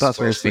 Yeah, like that's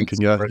what I was thinking.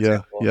 Yeah.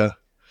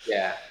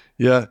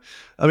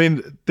 I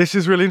mean, this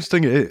is really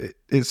interesting.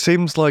 It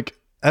seems like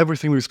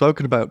everything we've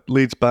spoken about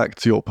leads back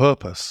to your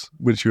purpose,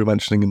 which you were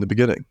mentioning in the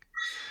beginning.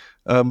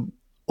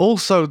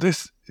 Also,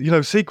 this,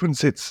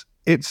 Sequence,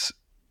 it's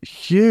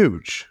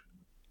huge.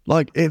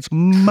 Like, it's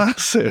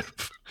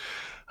massive.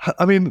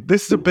 I mean,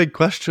 this is a big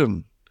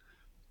question.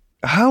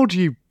 How do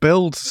you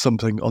build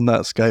something on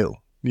that scale?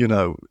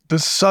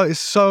 It's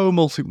so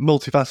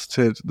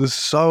multifaceted. There's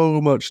so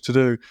much to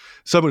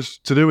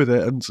do with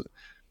it, and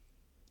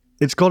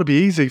it's got to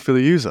be easy for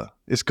the user.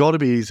 It's got to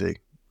be easy,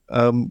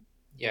 and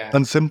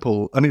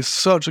simple. And it's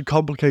such a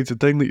complicated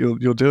thing that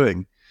you're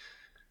doing,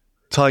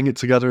 tying it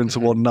together into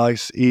one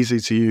nice, easy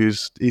to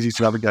use, easy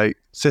to navigate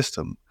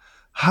system.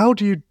 How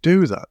do you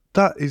do that?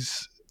 That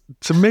is,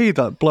 to me,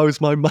 that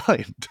blows my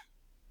mind.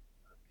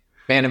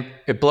 Man,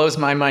 it blows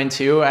my mind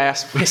too. I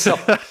asked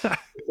myself the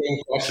same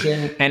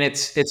question, and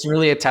it's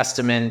really a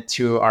testament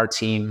to our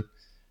team.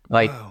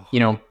 Like,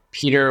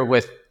 Peter,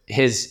 with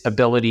his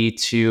ability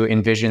to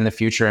envision the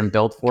future and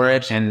build for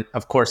it, and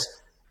of course,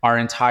 our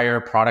entire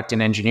product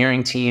and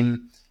engineering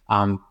team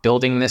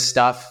building this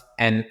stuff.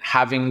 and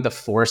having the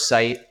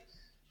foresight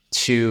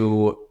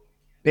to,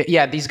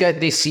 these guys,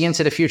 they see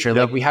into the future.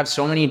 Like, we have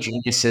so many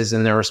geniuses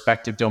in their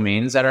respective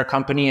domains at our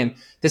company, and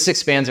this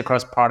expands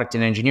across product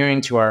and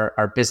engineering to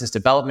our business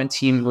development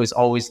team, who is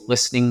always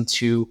listening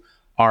to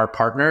our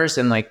partners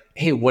and like,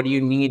 hey, what do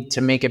you need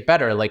to make it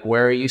better? Like,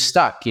 where are you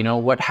stuck?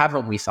 What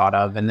haven't we thought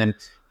of? And then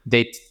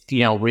they,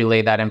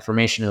 relay that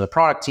information to the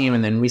product team,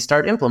 and then we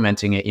start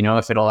implementing it,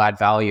 if it'll add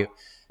value.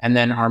 And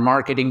then our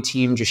marketing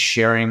team just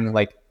sharing,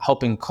 like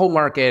helping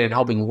co-market and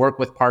helping work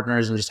with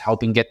partners and just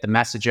helping get the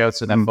message out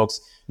so that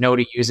folks know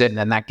to use it. And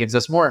then that gives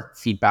us more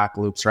feedback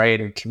loops, right?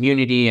 And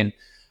community. And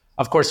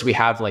of course, we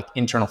have like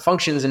internal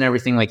functions and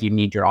everything. Like, you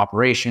need your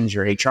operations,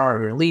 your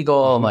HR, your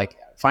legal, like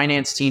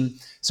finance team.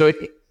 So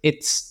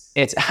it's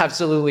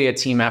absolutely a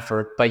team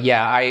effort. But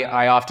yeah,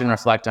 I often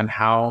reflect on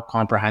how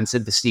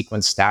comprehensive the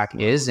Sequence stack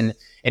is. And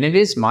it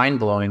is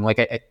mind-blowing. Like,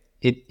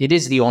 it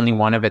is the only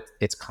one of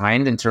its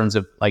kind in terms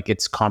of like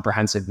its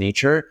comprehensive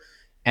nature.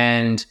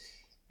 And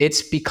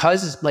it's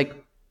because, like,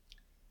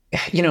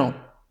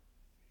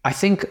 I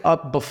think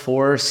up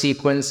before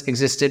Sequence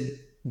existed,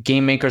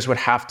 game makers would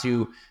have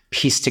to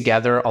piece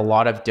together a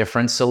lot of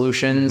different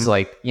solutions.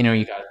 Like,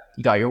 you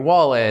got your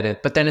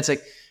wallet, but then it's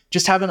like,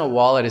 just having a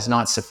wallet is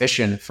not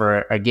sufficient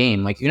for a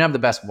game. Like, you can have the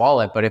best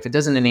wallet, but if it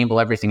doesn't enable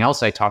everything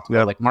else I talked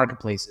about, like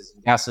marketplaces,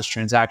 gasless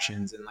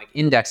transactions, and like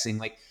indexing,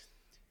 like,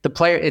 the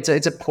player, it's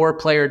a poor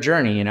player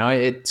journey.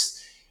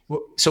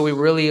 So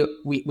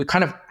we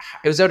kind of,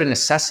 it was out of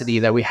necessity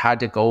that we had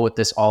to go with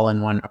this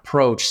all-in-one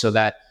approach, so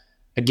that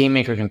a game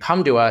maker can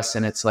come to us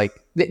and it's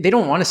like, they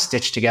don't want to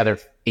stitch together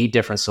 8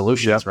 different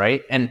solutions,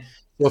 right? And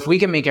if we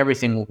can make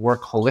everything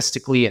work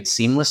holistically and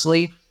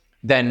seamlessly,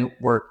 then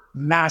we're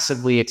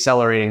massively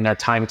accelerating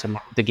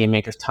the game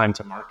maker's time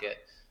to market,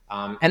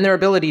 and their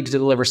ability to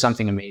deliver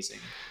something amazing.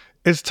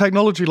 It's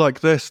technology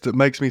like this that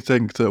makes me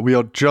think that we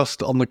are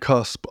just on the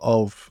cusp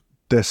of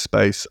this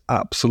space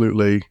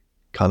absolutely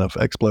kind of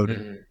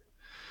exploding,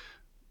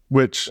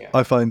 which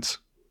I find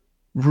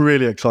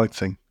really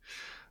exciting.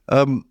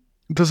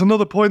 There's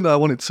another point that I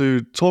wanted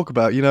to talk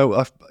about.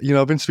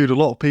 I've interviewed a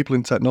lot of people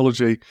in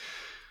technology,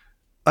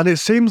 and it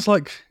seems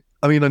like,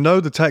 I know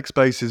the tech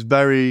space is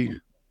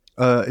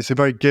it's a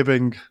very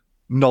giving,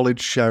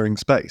 knowledge sharing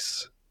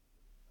space,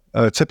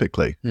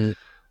 typically.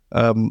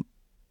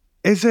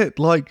 Is it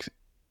like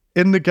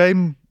in the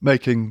game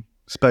making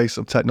space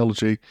of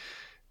technology,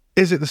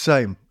 is it the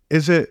same?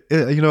 Is it,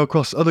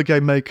 across other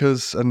game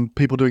makers and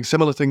people doing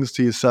similar things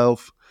to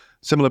yourself,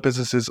 similar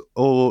businesses,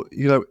 or,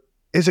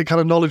 is it kind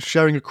of knowledge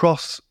sharing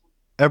across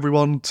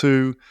everyone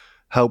to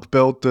help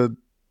build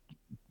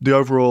the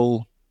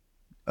overall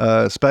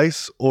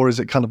space, or is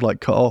it kind of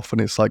like cut off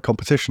and it's like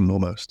competition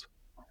almost?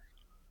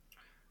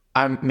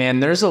 Man,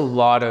 there's a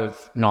lot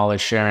of knowledge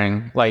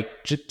sharing,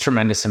 like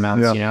tremendous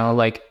amounts,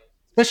 like,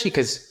 especially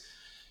because,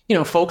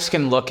 folks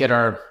can look at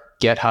our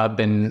GitHub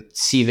and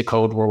see the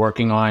code we're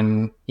working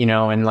on,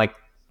 and like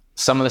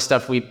some of the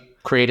stuff we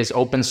create is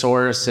open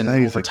source, and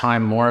over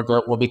time more of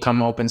it will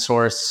become open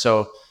source.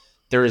 So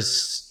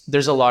there's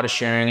a lot of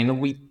sharing,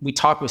 and we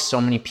talk with so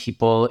many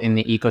people in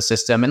the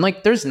ecosystem, and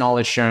like there's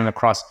knowledge sharing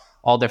across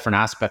all different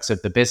aspects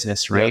of the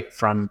business, right?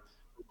 From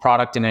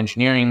product and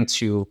engineering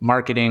to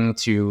marketing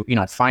to,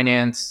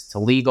 finance to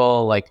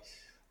legal. Like,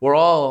 we're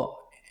all,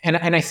 and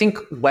I think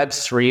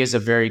Web3 is a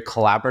very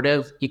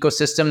collaborative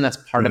ecosystem. That's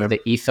part of the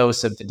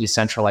ethos of the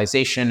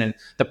decentralization and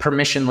the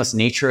permissionless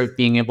nature of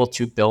being able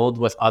to build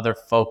with other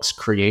folks'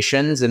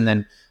 creations, and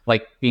then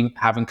like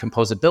having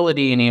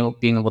composability and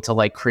being able to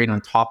like create on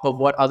top of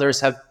what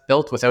others have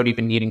built without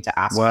even needing to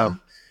ask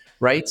them,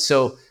 right?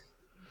 So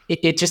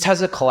it just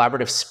has a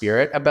collaborative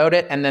spirit about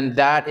it. And then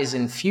that is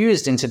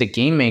infused into the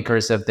game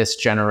makers of this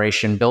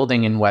generation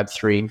building in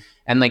Web3.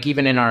 And like,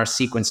 even in our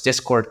Sequence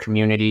Discord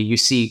community, you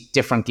see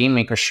different game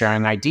makers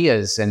sharing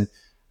ideas and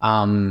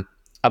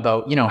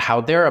about, how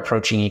they're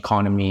approaching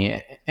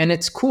economy. And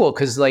it's cool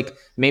because like,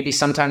 maybe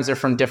sometimes they're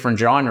from different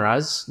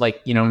genres.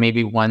 Like,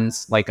 maybe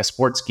one's like a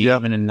sports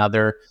game and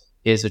another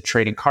is a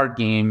trading card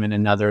game and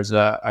another's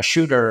a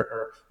shooter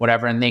or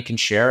whatever, and they can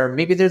share.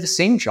 Maybe they're the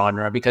same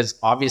genre, because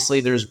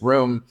obviously there's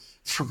room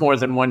for more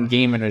than one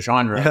game in a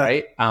genre,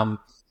 right?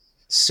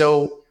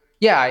 So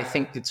yeah, I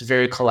think it's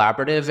very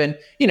collaborative, and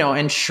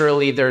and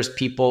surely there's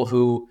people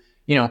who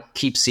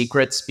keep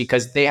secrets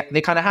because they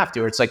kind of have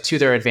to, or it's like to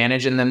their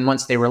advantage, and then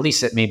once they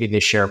release it, maybe they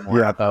share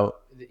more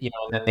about and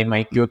then they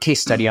might do a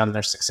case study on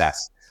their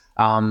success.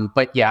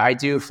 But yeah, I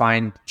do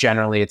find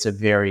generally it's a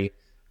very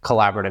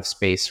collaborative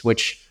space,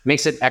 which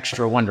makes it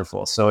extra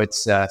wonderful. So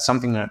it's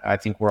something that I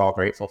think we're all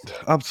grateful for.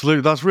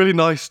 Absolutely. That's really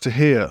nice to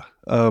hear,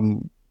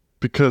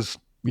 because,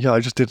 I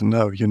just didn't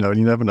know, and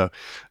you never know.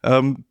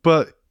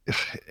 But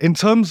in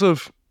terms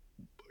of,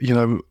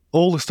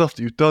 all the stuff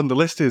that you've done, the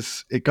list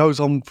it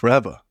goes on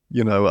forever.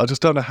 I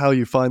just don't know how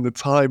you find the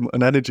time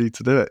and energy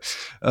to do it.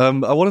 I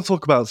want to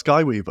talk about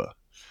Skyweaver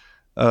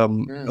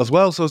as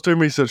well. So I was doing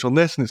research on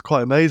this, and it's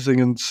quite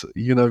amazing. And,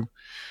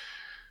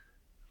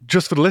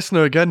 just for the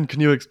listener, again, can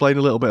you explain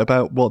a little bit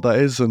about what that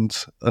is and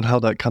how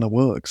that kind of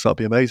works? That'd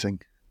be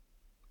amazing.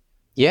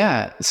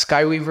 Yeah,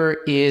 Skyweaver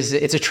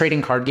it's a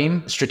trading card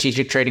game,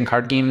 strategic trading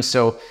card game.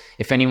 So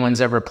if anyone's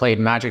ever played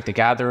Magic the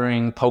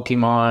Gathering,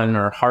 Pokemon,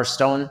 or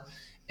Hearthstone,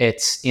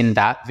 it's in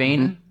that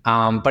vein.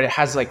 But it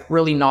has like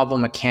really novel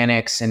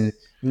mechanics and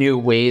new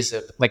ways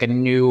of like a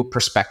new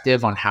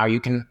perspective on how you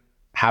can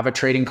have a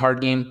trading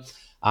card game.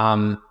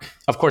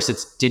 Of course,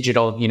 it's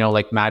digital,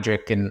 like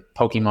Magic and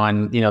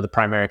Pokemon. The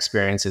primary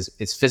experience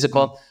is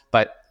physical,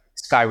 but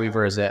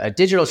Skyweaver is a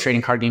digital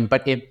trading card game,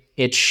 but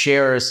it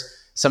shares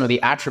some of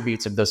the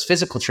attributes of those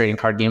physical trading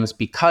card games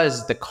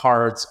because the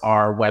cards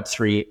are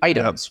Web3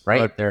 items,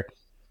 right? They're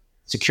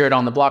secured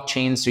on the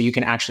blockchain, so you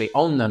can actually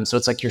own them. So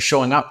it's like you're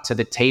showing up to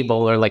the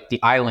table or like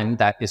the island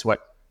that is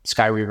what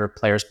Skyweaver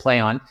players play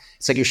on.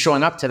 It's like you're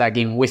showing up to that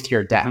game with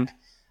your deck.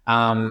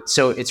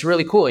 So it's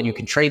really cool, and you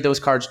can trade those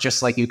cards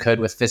just like you could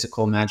with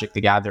physical Magic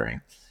the Gathering.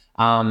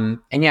 And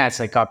yeah, it's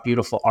like got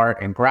beautiful art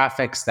and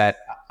graphics that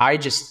I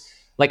just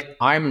like.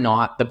 I'm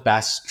not the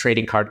best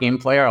trading card game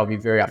player. I'll be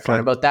very upfront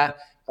about that.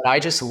 But I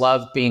just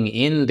love being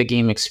in the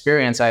game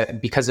experience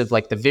because of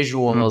like the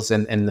visuals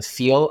and the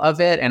feel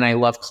of it. And I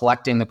love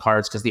collecting the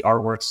cards because the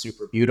artwork's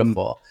super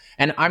beautiful.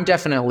 And I'm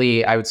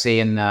definitely, I would say,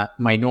 in the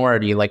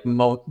minority. Like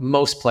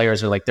most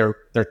players are like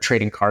they're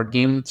trading card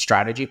game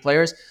strategy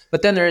players.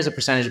 But then there is a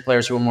percentage of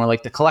players who are more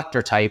like the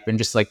collector type and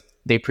just like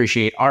they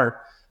appreciate art.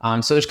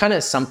 So there's kind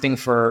of something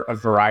for a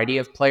variety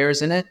of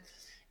players in it.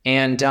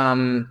 And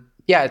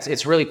yeah,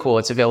 it's really cool.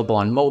 It's available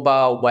on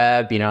mobile,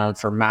 web,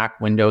 for Mac,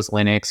 Windows,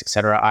 Linux,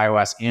 etc.,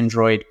 iOS,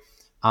 Android.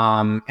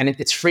 And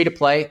it's free to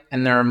play.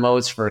 And there are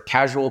modes for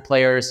casual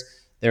players.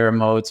 There are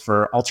modes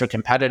for ultra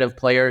competitive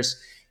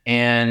players.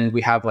 And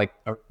we have like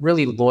a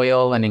really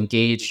loyal and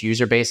engaged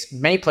user base.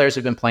 Many players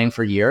have been playing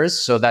for years.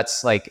 So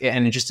that's like,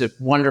 and it's just a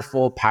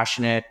wonderful,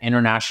 passionate,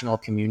 international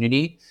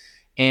community.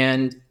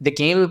 And the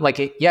game, like,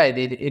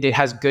 it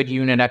has good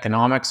unit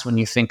economics when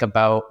you think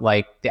about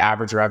like the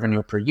average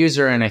revenue per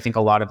user. And I think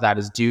a lot of that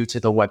is due to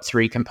the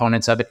Web3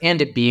 components of it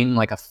and it being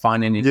like a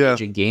fun and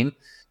engaging game.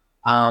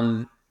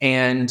 And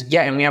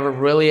we have a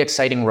really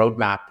exciting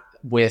roadmap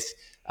with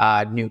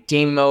new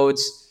game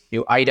modes,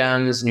 new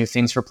items, new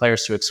things for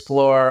players to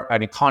explore,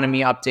 an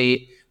economy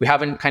update. We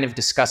haven't kind of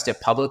discussed it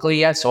publicly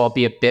yet, so I'll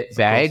be a bit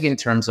vague in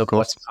terms of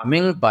what's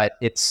coming, but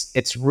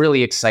it's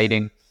really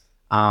exciting.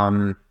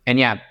 And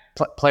yeah,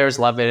 players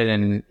love it,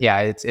 and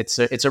yeah, it's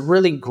a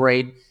really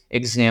great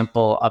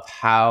example of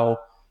how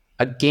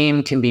a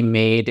game can be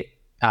made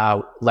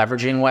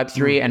leveraging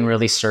Web3 and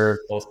really serve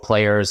both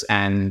players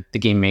and the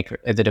game maker,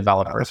 the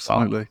developer.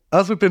 Absolutely.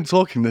 As we've been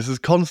talking, this is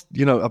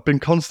I've been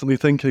constantly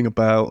thinking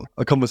about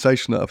a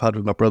conversation that I've had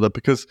with my brother,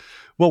 because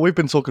what we've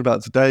been talking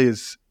about today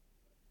is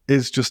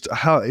just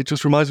how it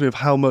just reminds me of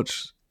how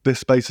much this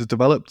space has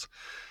developed.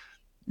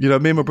 Me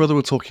and my brother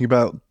were talking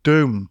about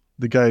Doom,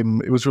 the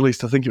game. It was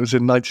released, I think it was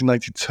in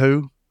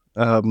 1992.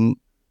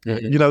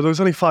 There was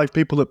only 5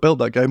 people that built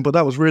that game, but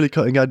that was really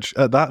cutting edge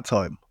at that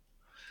time.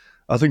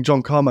 I think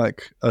John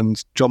Carmack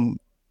and John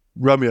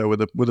Romeo were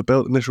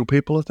the initial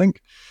people, I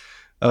think.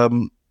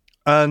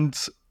 And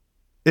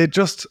it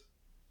just,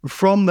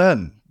 from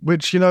then,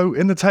 which,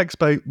 in the tech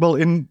space, well,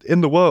 in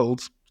the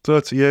world,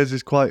 30 years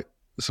is quite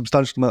a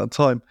substantial amount of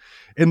time.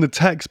 In the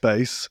tech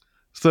space,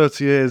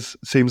 30 years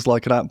seems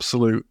like an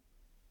absolute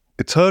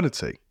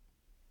eternity.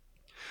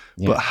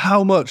 Yeah. But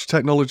how much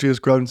technology has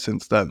grown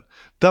since then?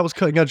 That was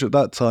cutting edge at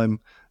that time.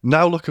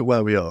 Now look at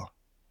where we are.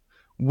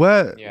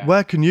 Where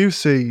can you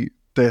see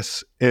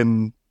this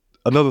in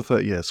another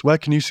 30 years? Where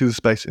can you see the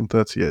space in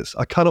 30 years?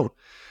 I cannot.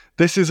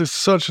 This is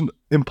such an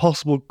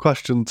impossible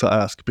question to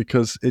ask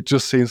because it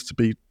just seems to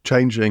be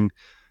changing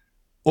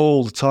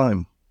all the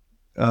time,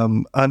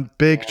 and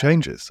big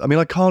changes. I mean,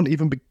 I can't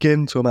even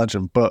begin to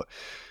imagine, but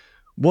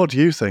what do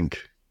you think?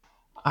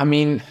 I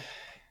mean,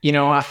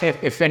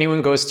 if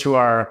anyone goes to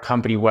our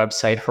company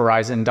website,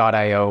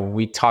 horizon.io,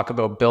 we talk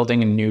about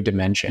building a new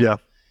dimension. Yeah.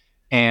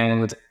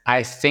 And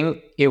I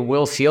think it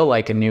will feel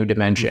like a new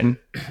dimension,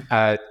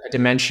 a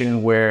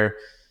dimension where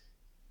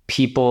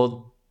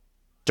people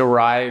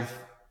derive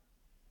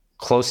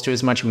close to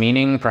as much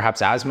meaning,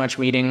 perhaps as much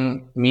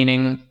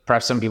meaning.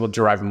 Perhaps some people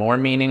derive more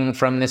meaning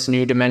from this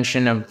new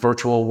dimension of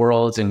virtual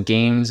worlds and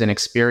games and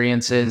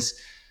experiences.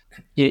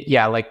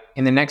 Yeah, like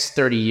in the next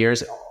 30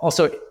 years.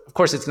 Also, of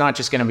course, it's not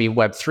just going to be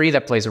Web3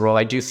 that plays a role.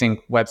 I do think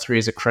Web3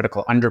 is a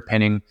critical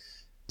underpinning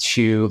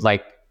to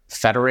like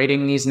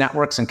federating these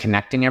networks and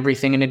connecting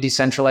everything in a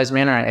decentralized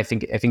manner. I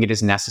think it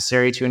is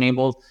necessary to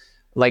enable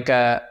like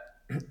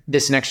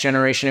this next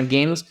generation of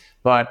games,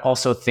 but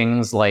also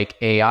things like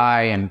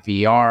AI and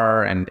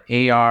VR and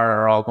AR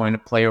are all going to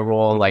play a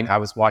role. Like I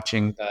was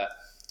watching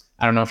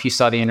I don't know if you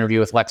saw the interview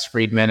with Lex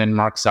Friedman and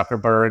Mark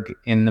Zuckerberg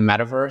in the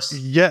metaverse.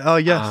 Yeah. Oh,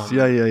 yes.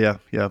 Yeah.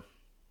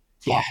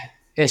 Yeah.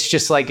 It's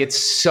just like, it's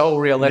so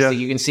realistic. Yeah.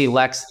 You can see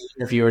Lex, the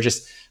interviewer,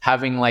 just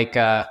having like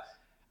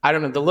I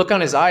don't know, the look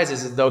on his eyes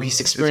is as though he's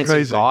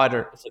experiencing God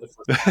for the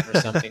first time or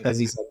something. Because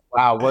he's like,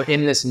 wow, we're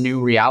in this new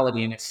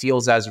reality and it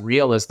feels as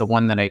real as the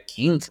one that I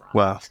came from.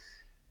 Wow.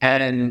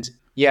 And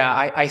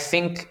yeah, I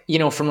think,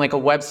 from like a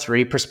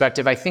Web3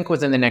 perspective, I think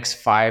within the next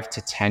 5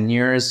 to 10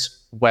 years,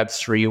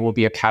 Web3 will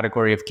be a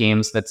category of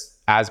games that's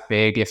as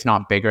big, if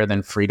not bigger,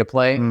 than free to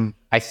play.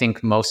 I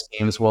think most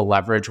games will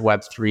leverage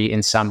Web3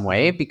 in some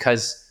way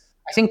because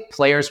I think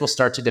players will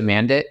start to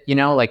demand it.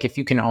 Like if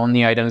you can own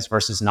the items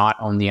versus not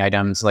own the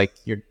items, like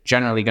you're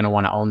generally going to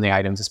want to own the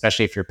items,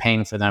 especially if you're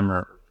paying for them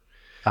or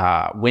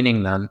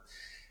winning them.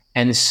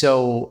 And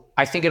so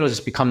I think it'll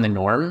just become the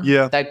norm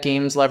that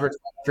games leverage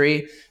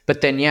Web3.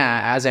 But then,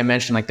 as I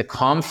mentioned, like the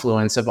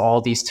confluence of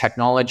all these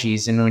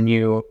technologies, and when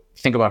you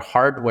think about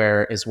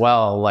hardware as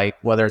well, like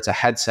whether it's a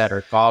headset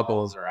or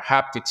goggles or a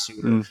haptic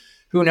suit,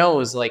 who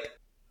knows, like,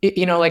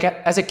 like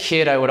as a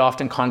kid, I would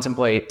often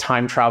contemplate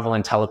time travel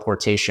and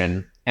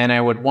teleportation. And I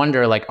would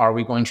wonder, like, are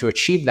we going to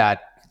achieve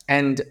that?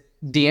 And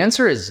the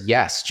answer is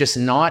yes, just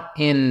not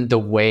in the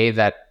way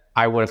that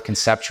I would have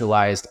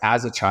conceptualized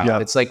as a child. Yeah.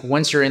 It's like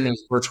once you're in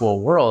these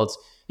virtual worlds,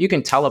 you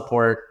can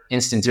teleport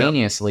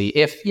instantaneously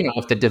if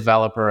the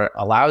developer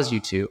allows you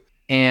to.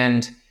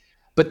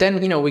 But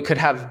then, we could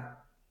have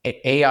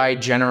AI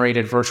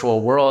generated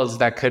virtual worlds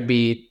that could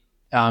be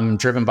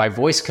driven by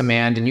voice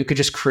command, and you could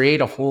just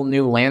create a whole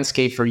new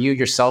landscape for you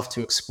yourself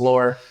to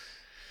explore.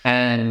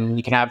 And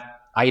you can have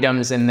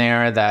items in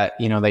there that,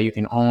 that you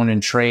can own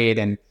and trade.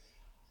 And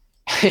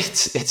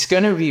it's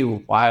going to be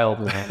wild,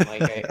 man.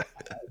 Like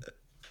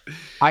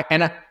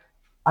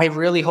I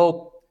really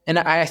hope, and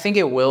I think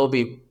it will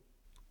be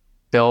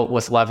built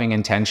with loving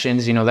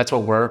intentions. That's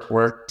what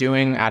we're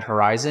doing at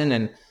Horizon,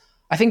 and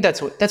I think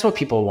that's what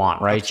people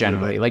want, right? Absolutely.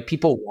 Generally, like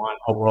people want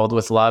a world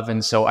with love,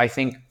 and so I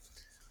think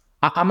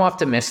I'm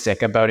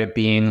optimistic about it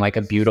being like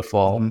a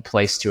beautiful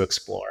place to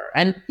explore.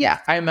 And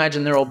I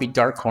imagine there will be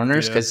dark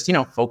corners because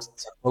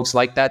folks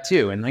like that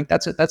too, and like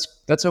that's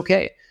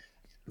okay.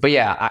 But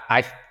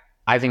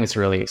I think it's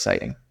really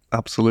exciting.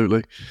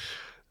 Absolutely.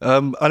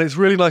 And it's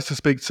really nice to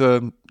speak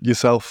to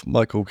yourself,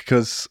 Michael,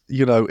 because,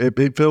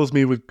 it fills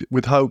me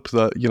with hope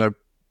that,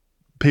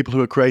 people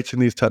who are creating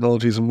these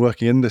technologies and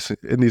working in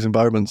these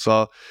environments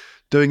are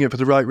doing it for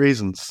the right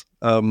reasons.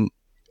 And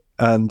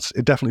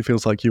it definitely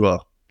feels like you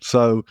are.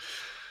 So,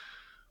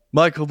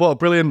 Michael, what a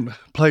brilliant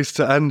place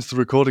to end the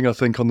recording, I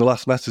think, on the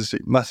last message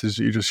that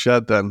you just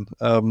shared then.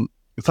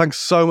 Thanks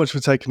so much for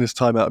taking this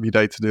time out of your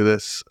day to do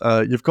this.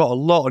 You've got a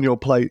lot on your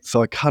plate,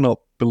 so I cannot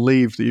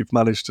believe that you've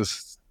managed to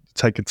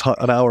take an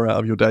hour out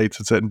of your day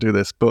to sit and do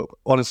this, but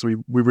honestly,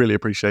 we really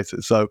appreciate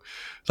it. So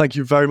thank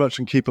you very much,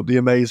 and keep up the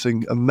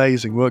amazing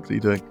work that you're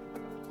doing.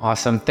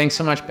 Awesome. Thanks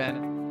so much,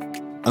 Ben.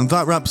 And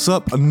that wraps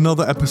up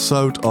another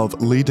episode of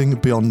Leading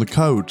Beyond the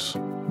Code.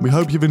 We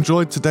hope you've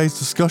enjoyed today's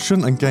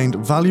discussion and gained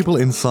valuable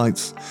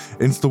insights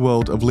into the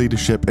world of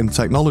leadership in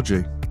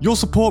technology. Your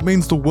support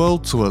means the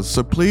world to us,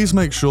 so please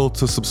make sure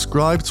to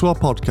subscribe to our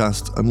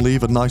podcast and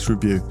leave a nice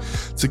review.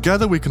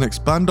 Together we can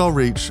expand our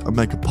reach and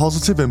make a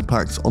positive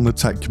impact on the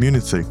tech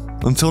community.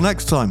 Until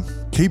next time,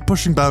 keep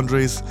pushing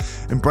boundaries,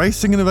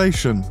 embracing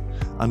innovation,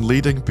 and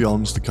leading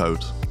beyond the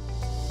code.